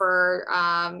need for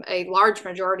a large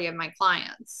majority of my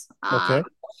clients. Okay.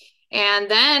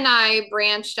 And then I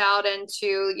branched out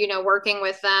into, working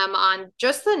with them on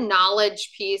just the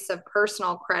knowledge piece of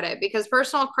personal credit because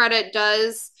personal credit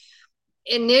does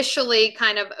initially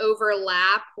kind of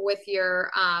overlap with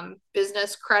your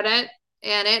business credit.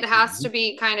 And it has Mm-hmm, to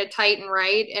be kind of tight and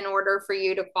right in order for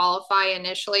you to qualify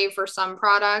initially for some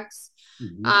products.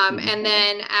 mm-hmm, mm-hmm. And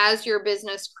then as your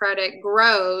business credit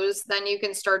grows, then you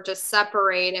can start to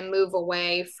separate and move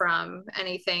away from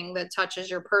anything that touches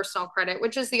your personal credit,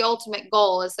 which is the ultimate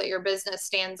goal is that your business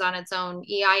stands on its own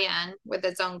EIN with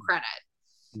its own credit.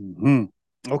 Mm-hmm.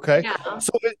 Okay. Yeah.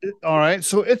 So, all right.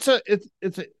 So is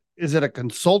it a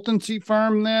consultancy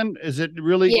firm then? Is it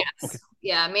really? Okay. Yes.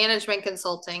 Yeah. Management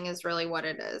consulting is really what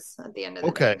it is at the end of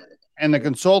the day. Okay. And the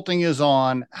consulting is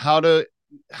on how to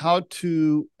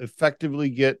effectively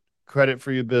get credit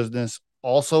for your business,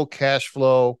 also cash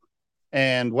flow,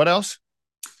 and what else?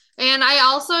 And I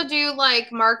also do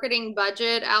like marketing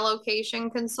budget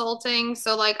allocation consulting.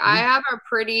 So like I have a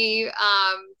pretty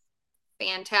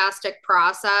fantastic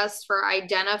process for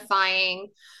identifying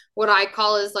what I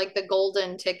call is like the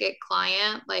golden ticket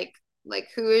client, like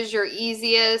who is your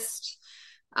easiest,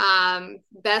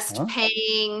 best Huh?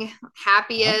 paying, Uh-huh.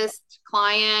 happiest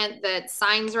client that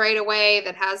signs right away,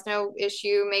 that has no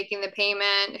issue making the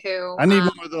payment, who I need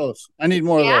more of those. I need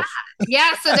more of yeah. those.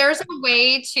 Yeah. So there's a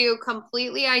way to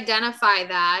completely identify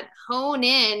that, hone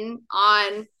in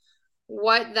on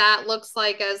what that looks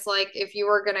like as like if you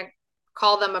were going to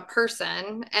call them a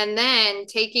person, and then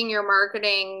taking your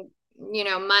marketing,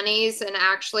 monies and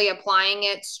actually applying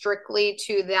it strictly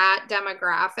to that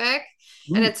demographic.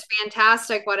 And Mm, it's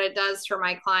fantastic what it does for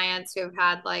my clients who've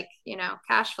had like,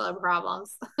 cash flow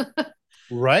problems.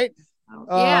 right. So,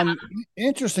 yeah. Um,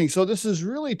 Interesting. So this is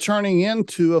really turning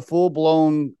into a full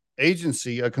blown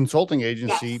agency, a consulting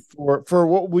agency Yes. for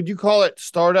what would you call it?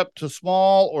 Startup to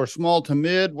small or small to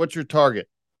mid? What's your target?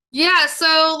 Yeah.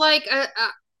 So like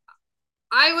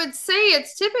I would say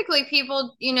it's typically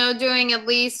people, doing at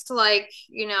least like,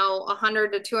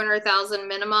 100 to 200,000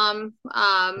 minimum,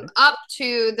 Okay. up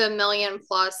to the million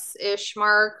plus ish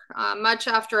mark. Much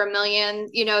after a million,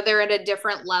 they're at a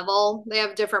different level. They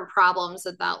have different problems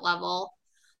at that level.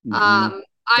 Mm-hmm.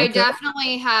 I Okay.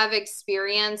 definitely have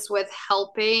experience with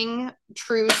helping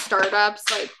true startups,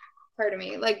 like, pardon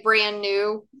me, like brand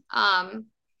new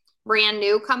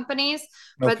companies,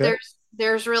 but Okay.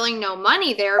 there's really no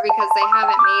money there because they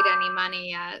haven't made any money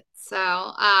yet. So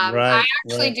I Right.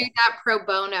 actually Right. do that pro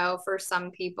bono for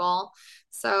some people.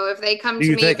 So if they come Do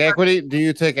to you me take for, equity? Do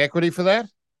you take equity for that?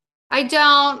 I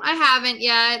haven't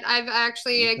yet. I've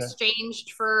actually Okay.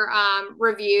 exchanged for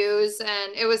reviews,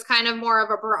 and it was kind of more of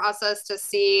a process to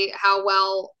see how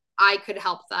well I could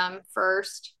help them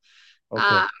first. Okay.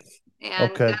 Um,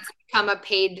 and Okay. that's become a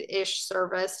paid-ish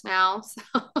service now.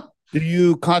 So. Do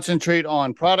you concentrate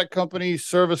on product companies,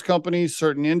 service companies,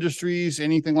 certain industries,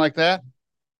 anything like that?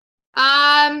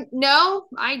 No,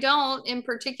 I don't in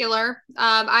particular.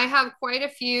 I have quite a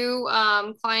few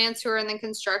clients who are in the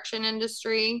construction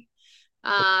industry.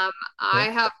 Um, I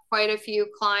Okay. have quite a few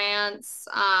clients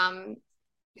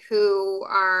who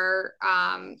are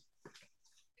um,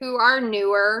 who are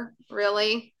newer,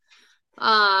 really.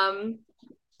 Um,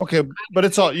 Okay, but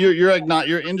it's all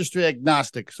you're industry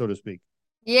agnostic, so to speak.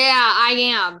 yeah, I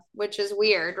am, which is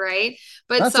weird, right?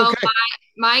 But That's so okay.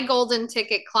 my golden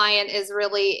ticket client is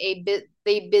really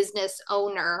the business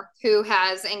owner who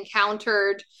has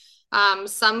encountered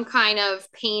some kind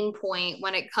of pain point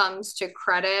when it comes to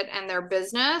credit and their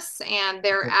business, and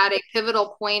they're Okay. at a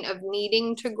pivotal point of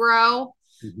needing to grow,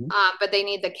 Mhm. but they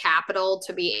need the capital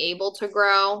to be able to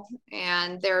grow,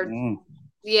 and Mm.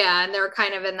 they're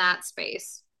kind of in that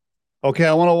space. Okay,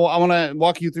 I want to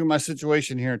walk you through my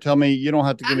situation here. Tell me, you don't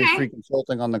have to give me free Okay.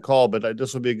 consulting on the call, but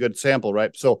this will be a good sample,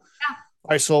 right? So, all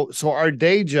right, so our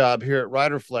day job here at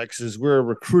Riderflex is we're a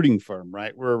recruiting firm,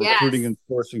 right? We're a recruiting Yes. and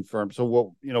sourcing firm. So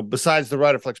what, besides the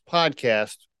Riderflex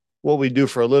podcast, what we do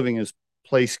for a living is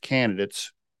place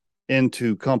candidates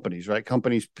into companies, right?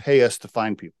 Companies pay us to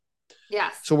find people.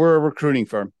 Yes. So we're a recruiting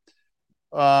firm.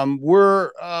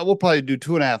 We'll probably do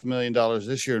 $2.5 million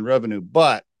this year in revenue,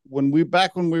 but when we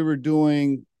were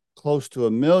doing close to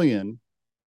 1 million,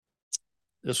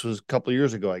 this was a couple of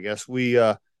years ago, I guess.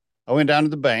 I went down to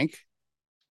the bank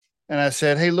and I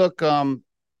said, "Hey, look,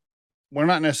 we're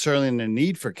not necessarily in the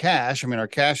need for cash. I mean, our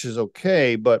cash is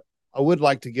okay, but I would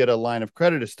like to get a line of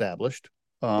credit established.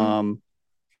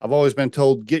 I've always been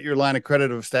told get your line of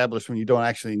credit established when you don't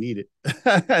actually need it.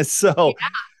 So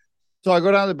I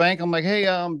go down to the bank. I'm like, hey,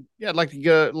 yeah, I'd like to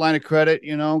get a line of credit,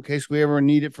 in case we ever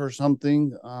need it for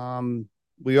something.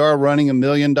 We are running $1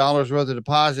 million worth of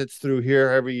deposits through here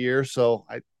every year, so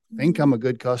I think I'm a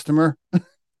good customer.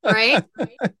 Right.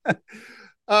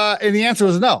 And the answer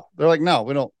was no. They're like, no,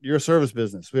 we don't. You're a service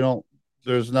business. We don't.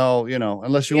 There's no,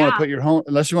 unless you want to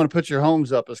put your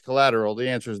homes up as collateral. The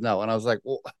answer is no. And I was like,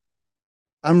 well,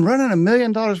 I'm running $1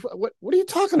 million. What are you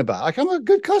talking about? Like, I'm a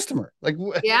good customer. Like,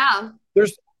 Yeah.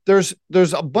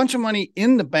 There's a bunch of money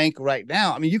in the bank right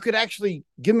now. I mean, you could actually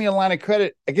give me a line of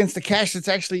credit against the cash that's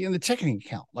actually in the checking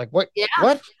account. Like, what? Yeah.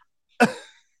 What?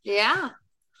 Yeah.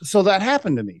 So that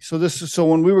happened to me. So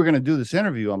when we were going to do this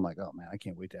interview, I'm like, oh man, I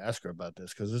can't wait to ask her about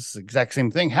this because this is the exact same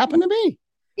thing happened to me.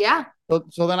 Yeah.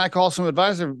 So then I call some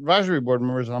advisory board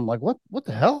members and I'm like, what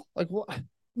the hell? Like what?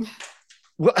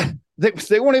 What?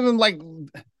 They won't even like.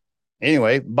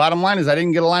 Anyway, bottom line is I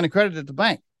didn't get a line of credit at the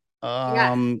bank.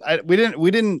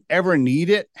 We didn't ever need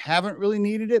it. Haven't really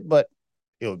needed it, but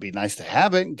it would be nice to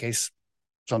have it in case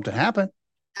something happened.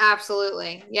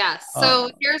 Absolutely. Yes. So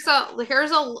here's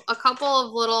a couple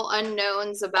of little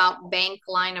unknowns about bank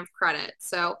line of credit.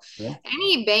 So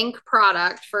any bank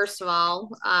product, first of all,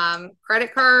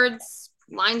 credit cards,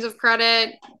 lines of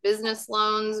credit, business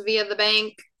loans via the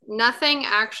bank, nothing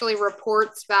actually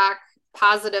reports back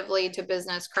positively to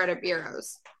business credit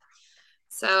bureaus.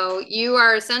 So you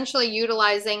are essentially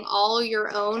utilizing all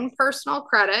your own personal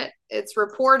credit. It's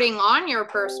reporting on your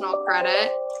personal credit.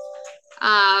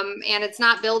 And it's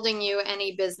not building you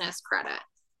any business credit.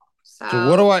 So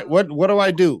what do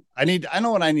I do? I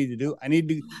know what I need to do. I need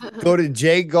to go to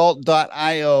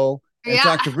jgalt.io and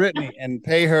talk to Brittany and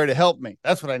pay her to help me.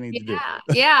 That's what I need to do.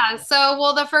 Yeah. So,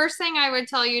 well, the first thing I would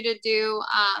tell you to do,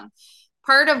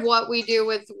 part of what we do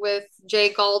with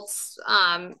Jay Galt's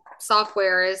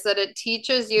software is that it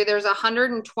teaches you there's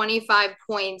 125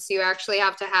 points you actually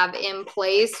have to have in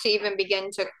place to even begin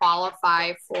to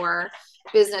qualify for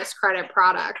business credit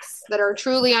products that are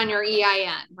truly on your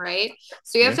EIN, right?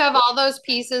 So you have to have all those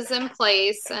pieces in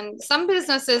place. And some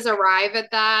businesses arrive at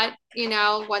that,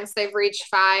 once they've reached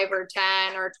 5 or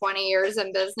 10 or 20 years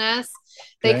in business,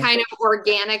 they kind of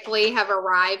organically have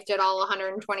arrived at all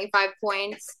 125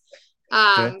 points.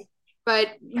 But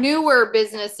newer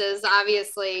businesses,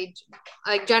 obviously,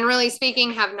 like generally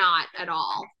speaking, have not at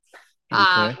all.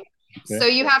 So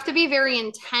you have to be very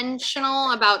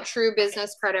intentional about true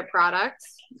business credit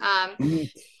products.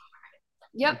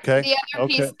 Yep. Okay. The other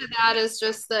piece to that is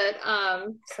just that.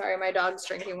 Sorry, my dog's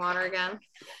drinking water again.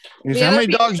 How many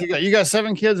dogs you got? You got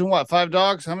 7 kids and what? 5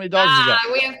 dogs? How many dogs you got?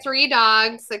 We have 3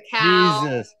 dogs, a cow,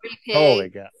 Jesus. 3 pigs. Holy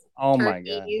God. Oh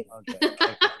turkeys. My God. Okay.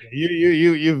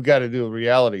 You've got to do a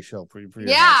reality show for your or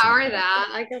that.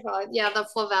 I could probably, the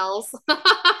Flavels.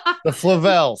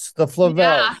 The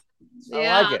Flavels.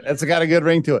 Yeah. I like it. It's got a good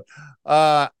ring to it.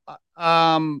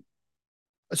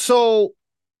 So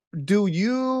do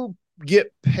you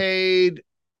get paid?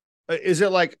 Is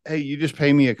it like, hey, you just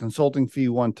pay me a consulting fee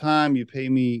one time? You pay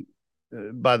me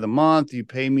by the month? You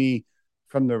pay me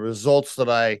from the results that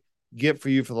I get for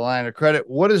you for the line of credit?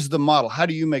 What is the model? How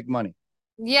do you make money?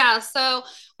 Yeah. So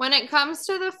when it comes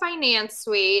to the finance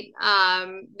suite,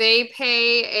 they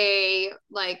pay a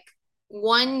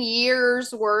 1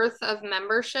 year's worth of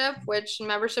membership, which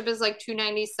membership is like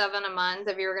 $297 a month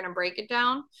if you were going to break it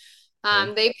down.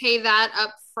 They pay that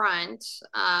up front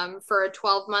for a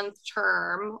 12-month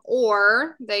term,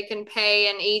 or they can pay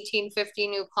an $1,850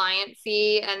 new client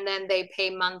fee, and then they pay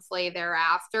monthly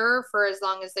thereafter for as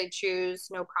long as they choose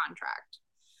no contract.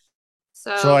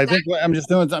 So I think I'm just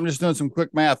doing some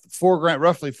quick math.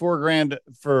 Roughly $4,000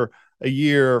 for a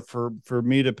year for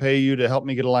me to pay you to help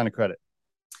me get a line of credit.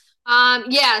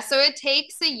 So it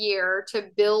takes a year to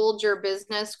build your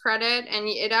business credit, and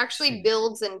it actually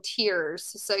builds in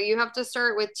tiers. So you have to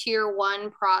start with tier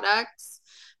 1 products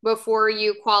before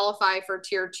you qualify for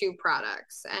tier 2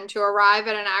 products. And to arrive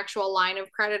at an actual line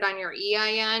of credit on your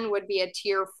EIN would be a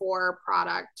tier 4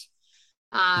 product.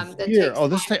 That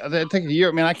takes a year.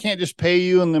 I mean, I can't just pay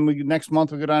you and then next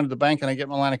month we go down to the bank and I get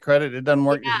my line of credit. It doesn't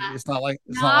work. It's not like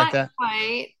that.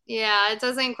 Quite. Yeah, it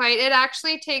doesn't quite. It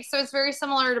actually takes, so it's very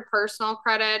similar to personal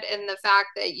credit in the fact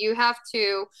that you have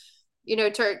to,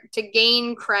 to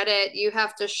gain credit, you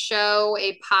have to show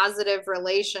a positive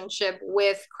relationship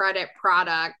with credit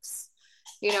products,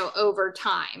 over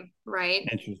time, right?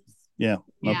 Interesting. Yeah.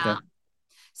 Okay.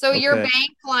 So your Okay.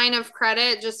 bank line of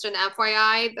credit, just an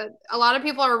FYI, that a lot of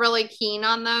people are really keen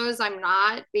on those. I'm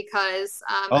not because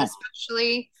Oh.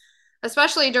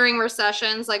 especially during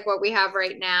recessions like what we have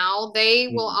right now, they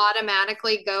will Mhm.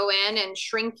 automatically go in and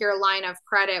shrink your line of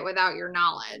credit without your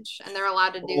knowledge, and they're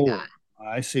allowed to do that. Oh,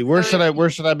 I see. So if Where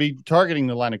should I be targeting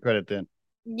the line of credit then?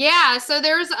 Yeah, so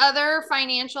there's other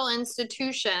financial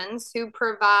institutions who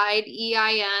provide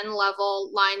EIN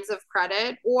level lines of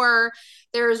credit, or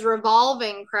there's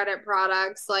revolving credit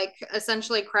products like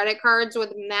essentially credit cards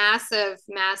with massive,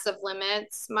 massive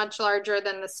limits, much larger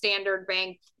than the standard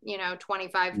bank,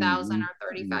 25,000 Mm-hmm.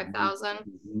 or Mm-hmm. 35,000.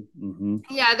 Mm-hmm. Mm-hmm.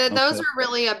 Yeah, those Okay. are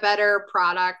really a better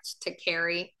product to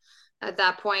carry at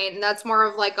that point. And that's more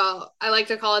of like I like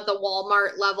to call it the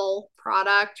Walmart level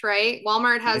product, right?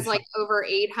 Walmart I has see. like over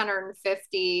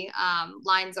 850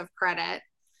 lines of credit.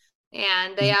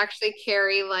 And they actually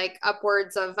carry like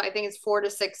upwards of, I think it's $4 to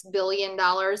 $6 billion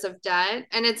of debt.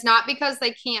 And it's not because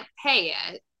they can't pay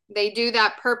it, they do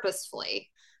that purposefully.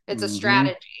 It's a Mm-hmm.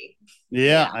 strategy. Yeah,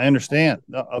 Yeah. I understand.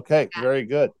 Okay, very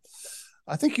good.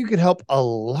 I think you could help a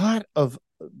lot of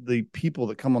the people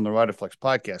that come on the Riderflex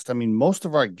podcast. I mean, most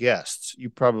of our guests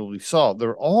you probably saw,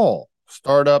 they're all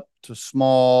startup to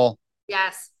small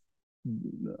Yes.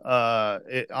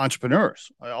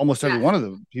 entrepreneurs. Almost every Yes. one of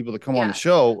the people that come on the Yes.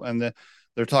 show, and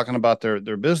they're talking about their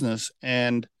business,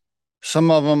 and some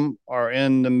of them are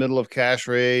in the middle of cash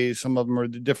raise, some of them are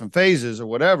different phases or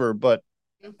whatever. But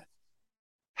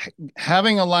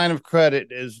having a line of credit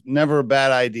is never a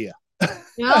bad idea.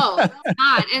 No, it's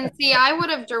not. And see, I would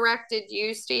have directed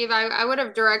you, Steve. I would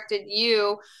have directed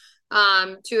you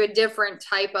to a different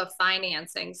type of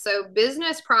financing. So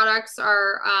business products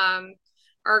are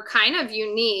kind of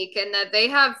unique in that they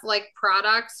have like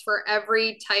products for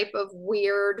every type of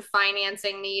weird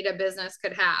financing need a business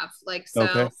could have. Like so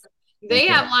Okay. they Okay.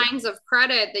 have lines of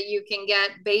credit that you can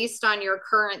get based on your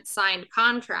current signed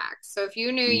contracts. So if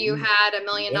you knew you Mm-hmm. had $1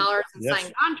 million Yep. in Yes.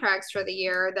 signed contracts for the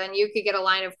year, then you could get a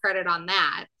line of credit on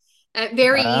that.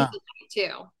 Very Ah. easily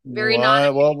too. Very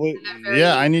Well, non-invasive, very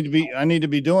yeah, easy. I need to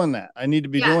be doing that. I need to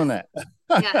be Yes. doing that.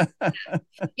 Yes.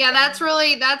 Yeah, that's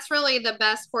really the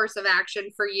best course of action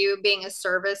for you being a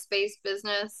service-based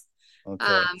business. Okay.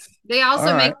 Um, they All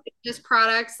also make right. business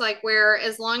products like where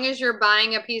as long as you're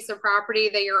buying a piece of property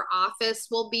that your office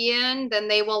will be in, then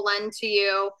they will lend to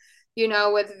you,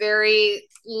 with very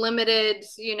limited,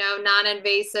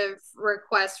 non-invasive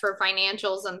requests for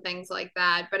financials and things like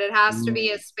that. But it has to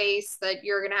be a Mm, space that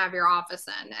you're going to have your office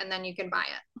in, and then you can buy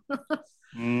it.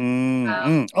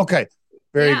 Okay.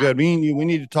 Very Yeah, good. We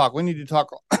need to talk. We need to talk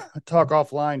talk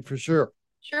offline for sure. All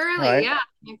surely. right. Yeah,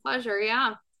 my pleasure.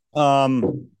 Yeah.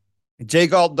 Um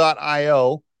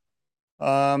jgalt.io.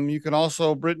 You can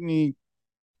also Brittany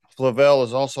Flavel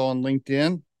is also on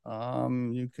LinkedIn.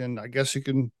 You can, I guess you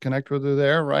can connect with her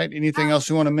there, right? Anything else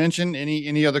you want to mention?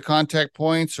 Any other contact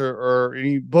points or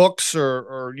any books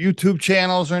or YouTube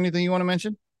channels or anything you want to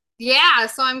mention? Yeah,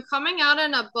 so I'm coming out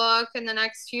in a book in the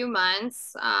next few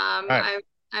months. All right.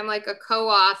 I'm like a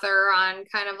co-author on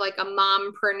kind of like a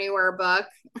mompreneur book.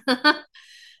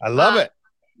 I love Uh, it.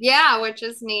 yeah, which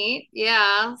is neat.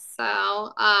 Yeah.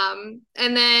 So, and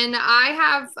then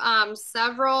I have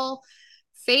several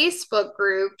Facebook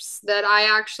groups that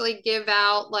I actually give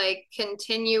out like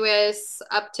continuous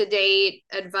up to date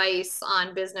advice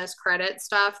on business credit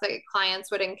stuff that clients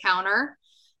would encounter.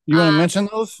 You want to Um, mention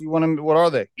those? You want to, what are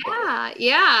they? yeah,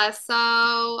 yeah.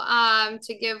 So,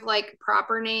 to give like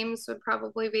proper names would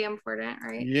probably be important,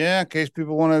 right? Yeah, in case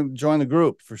people want to join the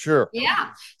group for sure.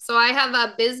 Yeah. So I have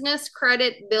a business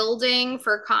credit building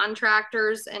for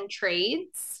contractors and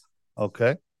trades.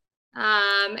 Okay.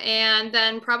 And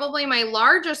then probably my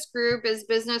largest group is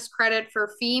business credit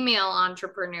for female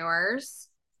entrepreneurs.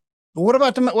 But what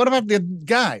about the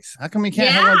guys? How come we can't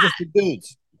have Yeah, one just the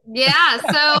dudes? yeah.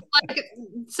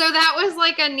 So that was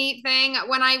like a neat thing.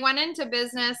 When I went into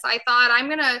business, I thought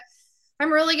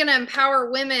I'm really going to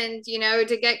empower women,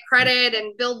 to get credit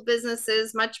and build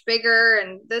businesses much bigger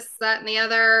and this, that, and the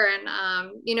other. And,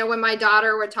 when my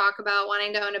daughter would talk about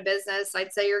wanting to own a business,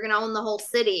 I'd say, you're going to own the whole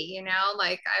city,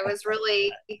 like I was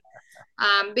really,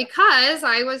 because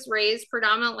I was raised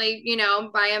predominantly,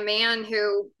 by a man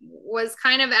who was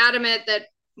kind of adamant that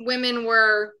women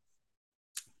were,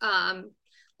 um,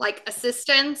 like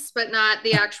assistants, but not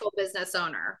the actual business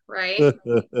owner, right?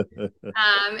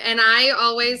 And I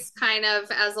always kind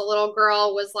of, as a little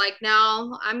girl, was like,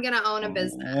 no, I'm going to own a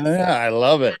business. Yeah, I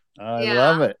love it. I Yeah.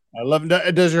 love it. I love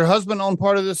it. Does your husband own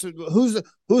part of this?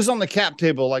 Who's on the cap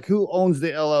table? Like who owns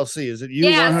the LLC? Is it you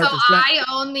Yeah, so 100%? I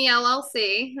own the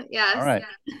LLC. All Yes. right.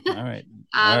 All right.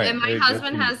 All right. And my Very good for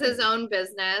husband you. has his own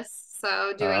business,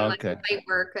 so doing like Okay. light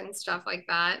work and stuff like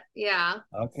that. Yeah.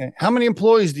 Okay. How many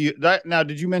employees do you now?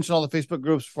 Did you mention all the Facebook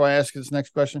groups before I ask you this next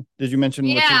question? Did you mention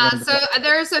what you Yeah, wanted so to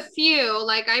there's a few,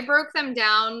 like I broke them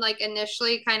down like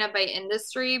initially kind of by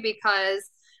industry because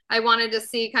I wanted to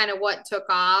see kind of what took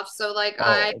off. So like I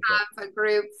Oh, okay. have a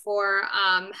group for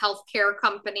healthcare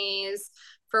companies,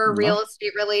 for real No.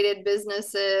 estate related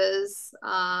businesses.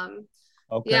 Yeah,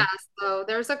 Okay. so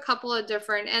there's a couple of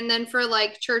different, and then for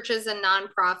like churches and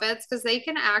nonprofits, because they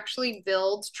can actually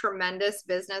build tremendous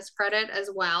business credit as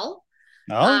well.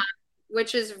 Um, No.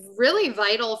 which is really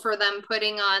vital for them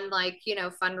putting on like,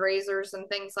 fundraisers and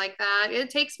things like that. It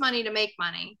takes money to make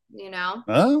money.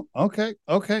 Oh, okay.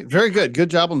 Okay. Very good. Good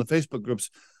job on the Facebook groups.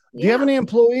 Do you have Yeah. any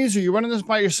employees? Are you running this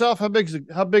by yourself? How big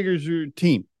is your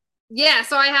team? Yeah.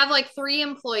 So I have like 3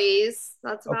 employees.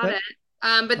 That's about Okay. it.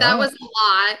 But All that right. was a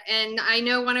lot. And I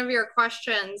know one of your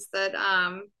questions that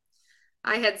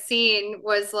I had seen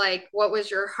was like, what was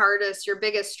your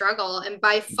biggest struggle? And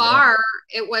by Yeah. far,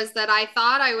 it was that I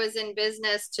thought I was in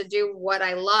business to do what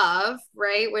I love,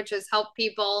 right? Which is help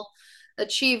people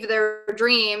achieve their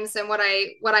dreams. And what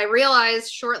I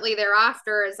realized shortly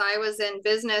thereafter is I was in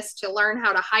business to learn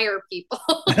how to hire people.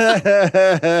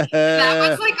 That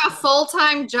was like a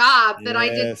full-time job that I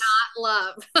did Yes. not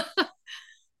love.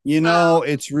 So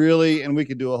It's really, and we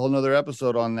could do a whole nother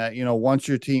episode on that. Once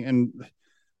your team and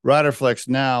Riderflex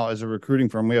now as a recruiting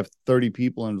firm, we have 30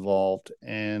 people involved.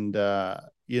 And,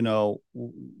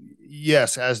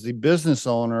 yes, as the business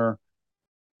owner,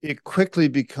 it quickly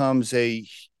becomes a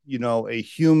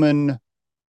human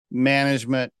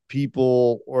management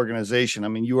people organization. I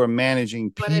mean, you are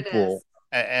managing what it people is.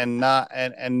 and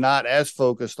not as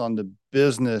focused on the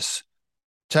business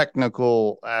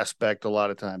technical aspect. A lot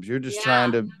of times you're just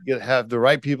trying Yeah. to have the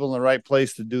right people in the right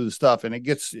place to do the stuff, and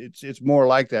it's more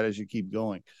like that as you keep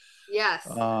going. Yes.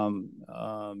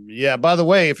 Yeah, by the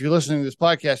way, if you're listening to this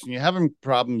podcast and you're having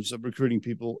problems of recruiting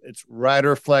people, it's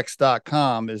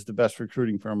riderflex.com is the best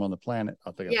recruiting firm on the planet.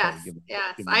 I think I Yes, probably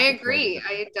yes, give them I a bit credit agree.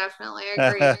 I definitely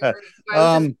agree. I was just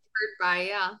um heard by,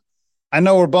 yeah. I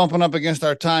know we're bumping up against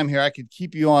our time here. I could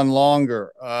keep you on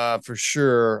longer, for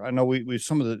sure. I know we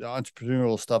some of the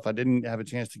entrepreneurial stuff I didn't have a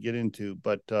chance to get into,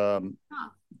 but Huh.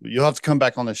 you'll have to come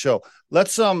back on the show.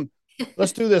 Let's do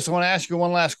this. I want to ask you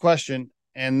one last question,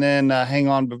 and then hang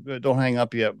on, but don't hang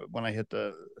up yet. But when I hit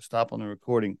the stop on the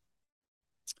recording,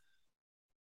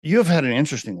 you've had an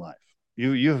interesting life.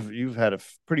 You've had a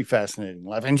pretty fascinating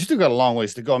life, and you still got a long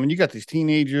ways to go. I mean, you got these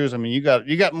teenagers. I mean, you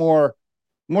got more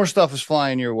stuff is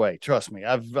flying your way. Trust me.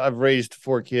 I've raised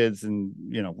 4 kids, and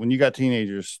when you got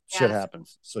teenagers, shit Yes,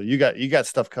 happens. So you got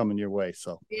stuff coming your way.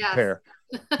 So yes. prepare.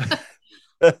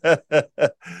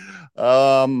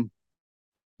 um,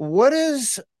 what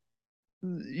is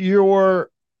your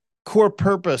core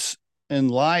purpose in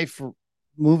life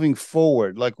moving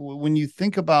forward? Like when you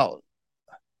think about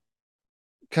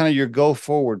kind of your go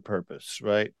forward purpose,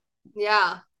 right?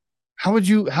 Yeah. How would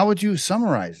you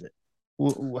summarize it?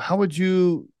 How would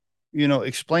you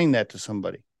explain that to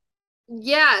somebody?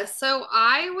 Yeah. So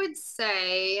I would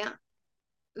say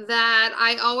that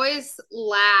I always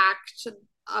lacked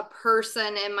a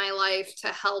person in my life to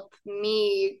help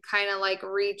me kind of like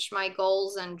reach my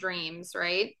goals and dreams,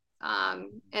 right?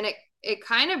 And it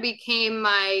kind of became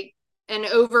an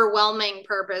overwhelming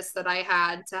purpose that I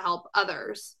had to help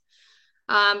others.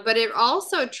 But it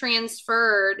also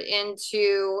transferred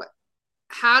into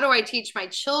how do I teach my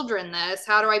children this?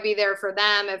 How do I be there for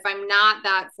them if I'm not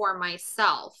that for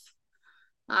myself?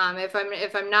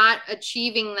 If I'm not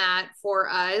achieving that for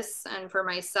us and for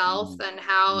myself, Mm, then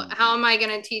how am I going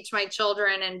to teach my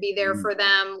children and be there mm, for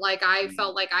them like I mm,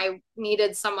 felt like I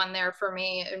needed someone there for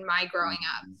me in my growing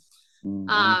mm,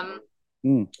 up. mm,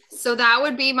 mm. So that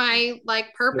would be my like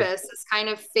Yeah. purpose is kind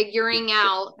of figuring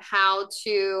out how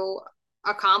to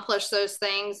accomplish those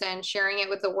things and sharing it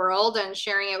with the world and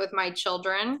sharing it with my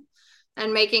children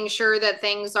and making sure that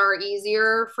things are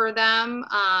easier for them,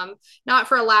 not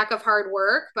for a lack of hard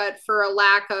work but for a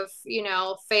lack of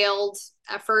failed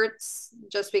efforts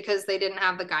just because they didn't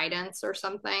have the guidance or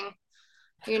something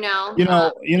you know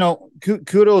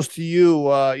Kudos to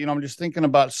you. I'm just thinking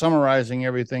about summarizing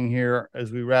everything here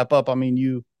as we wrap up. I mean,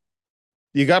 you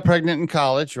got pregnant in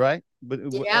college, right? But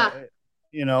yeah.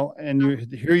 and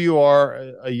here you are,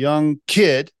 a young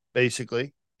kid,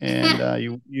 basically, and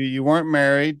you weren't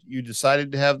married. You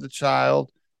decided to have the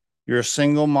child. You're a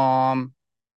single mom.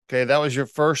 Okay, that was your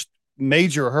first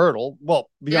major hurdle. Well,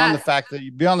 beyond the Yes.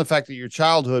 fact that your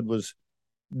childhood was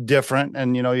different,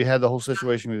 and you had the whole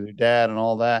situation with your dad and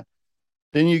all that.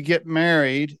 Then you get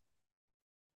married,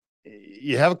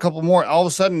 you have a couple more. All of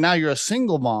a sudden, now you're a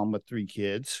single mom with 3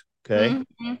 kids. Okay.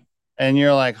 Mhm. And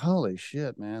you're like, holy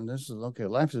shit, man, this is okay.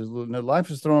 Life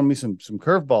is throwing me some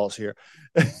curveballs here.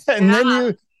 and then Yeah.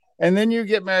 you and then you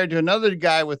get married to another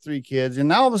guy with 3 kids, and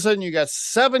now all of a sudden you got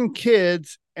 7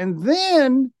 kids, and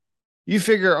then you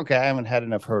figure, okay, I haven't had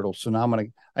enough hurdles, so now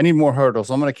I need more hurdles.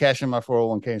 So I'm gonna cash in my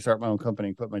 401k and start my own company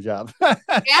and quit my job.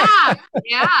 Yeah.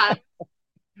 Yeah.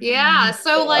 Yeah.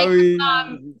 So I like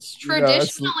mean,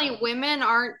 traditionally women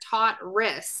aren't taught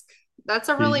risk. That's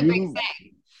a really big you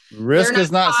thing. They're risk not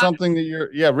is not taught. something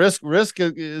that risk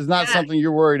is not Yeah. something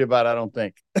you're worried about, I don't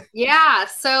think. Yeah,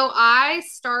 so I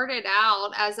started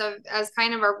out as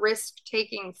kind of a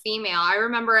risk-taking female. I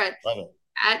remember Love it.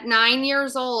 at 9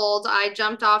 years old, I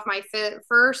jumped off my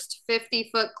first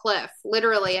 50-foot cliff,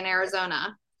 literally in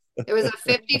Arizona. It was a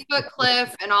 50-foot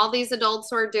cliff, and all these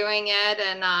adults were doing it.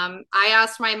 And I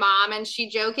asked my mom, and she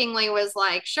jokingly was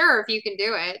like, "Sure, if you can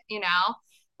do it, you know."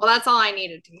 Well, that's all I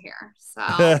needed to hear. So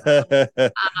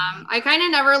I kind of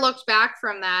never looked back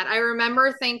from that. I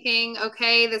remember thinking,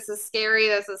 okay, this is scary,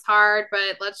 this is hard,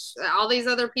 but all these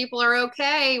other people are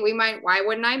okay. Why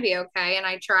wouldn't I be okay? And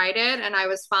I tried it and I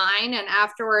was fine. And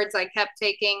afterwards, I kept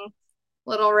taking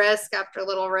little risk after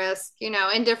little risk,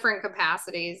 in different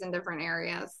capacities in different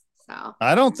areas. So,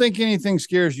 I don't think anything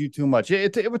scares you too much.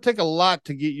 It would take a lot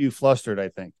to get you flustered, I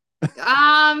think.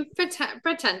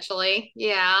 potentially,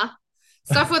 yeah.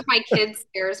 Stuff with my kids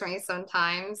scares me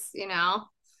sometimes.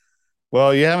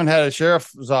 Well, you haven't had a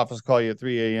sheriff's office call you at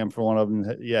 3 a.m. for one of them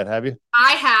yet, have you?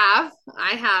 I have.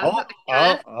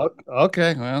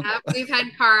 Okay. Well, Yep, we've had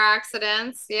car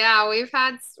accidents. Yeah, we've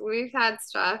had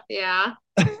stuff. Yeah.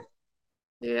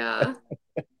 Yeah.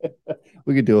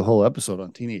 we could do a whole episode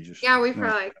on teenagers. Yeah, we No.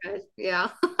 probably could. Yeah.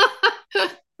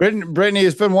 Brittany,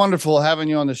 it's been wonderful having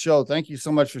you on the show. Thank you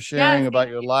so much for sharing Yes. about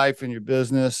your life and your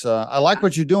business. I like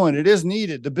what you're doing. It is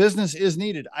needed. The business is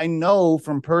needed. I know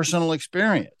from personal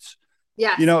experience.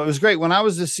 Yes. It was great when I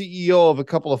was the CEO of a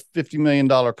couple of $50 million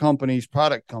companies,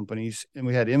 product companies, and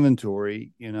we had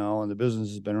inventory, and the business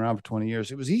has been around for 20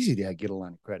 years. It was easy to get a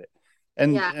line of credit.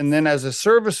 And Yes. then as a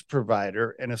service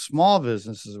provider and a small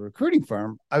business as a recruiting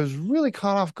firm, I was really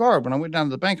caught off guard when I went down to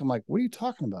the bank. I'm like, what are you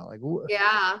talking about? Like,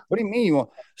 Yeah. what do you mean you want?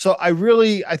 So I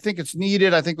think it's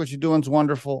needed. I think what you're doing is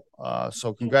wonderful. So Thank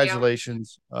you.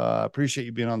 congratulations. Appreciate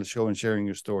you being on the show and sharing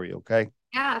your story. Okay.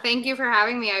 Yeah. Thank you for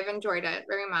having me. I've enjoyed it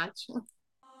very much.